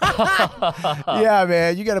that. Yeah,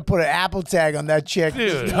 man. You got to put an Apple tag on that chick. Dude.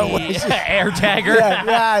 There's no way she- Air tagger.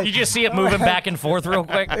 Yeah. You just see it moving back and forth real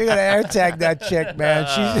quick. You got to air tag that chick, man.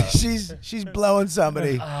 She's blowing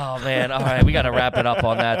somebody. Oh man! All right, we got to wrap it up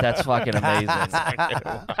on that. That's fucking amazing.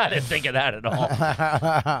 I didn't think of that at all.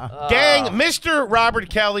 Gang, Mr. Robert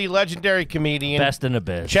Kelly, legendary comedian. Best in the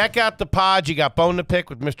biz. Check out the pod, you got Bone to Pick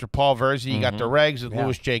with Mr. Paul Verzi. You got the Regs with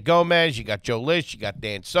Louis J. Gomez. You got Joe Lish. You got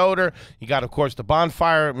Dan Soder. You got, of course, the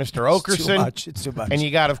Bonfire, Mr. Okerson. It's too much. And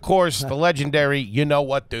you got, of course, the legendary You Know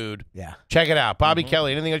What Dude. Yeah. Check it out. Bobby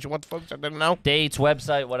Kelly, anything else you want the folks that didn't know? Dates,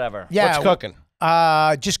 website, whatever. Yeah. What's cooking?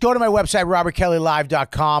 Just go to my website,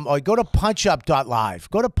 robertkellylive.com, or go to punchup.live.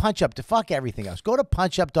 Go to punchup to fuck everything else. Go to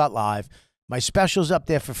punchup.live. My special's up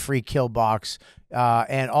there for free, Kill Box.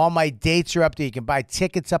 And all my dates are up there. You can buy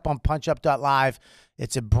tickets up on punchup.live.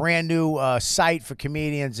 It's a brand new site for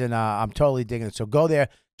comedians, and I'm totally digging it. So go there.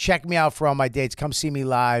 Check me out for all my dates. Come see me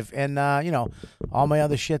live. And, all my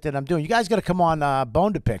other shit that I'm doing. You guys got to come on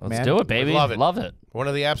Bone to Pick, man. Let's do it, baby. Love it. Love it. One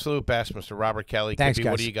of the absolute best, Mr. Robert Kelly. Thanks, Kippy,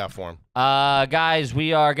 what guys. do you got for him? Guys,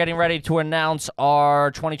 we are getting ready to announce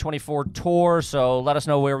our 2024 tour, so let us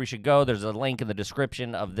know where we should go. There's a link in the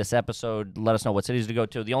description of this episode. Let us know what cities to go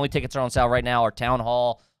to. The only tickets are on sale right now are Town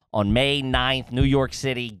Hall on May 9th, New York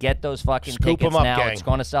City. Get those fucking Scoop 'em tickets up, now. gang. It's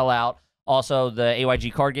going to sell out. Also, the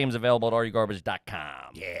AYG card game is available at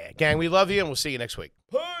areyogarbage.com. Yeah, gang, we love you, and we'll see you next week.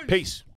 Peace.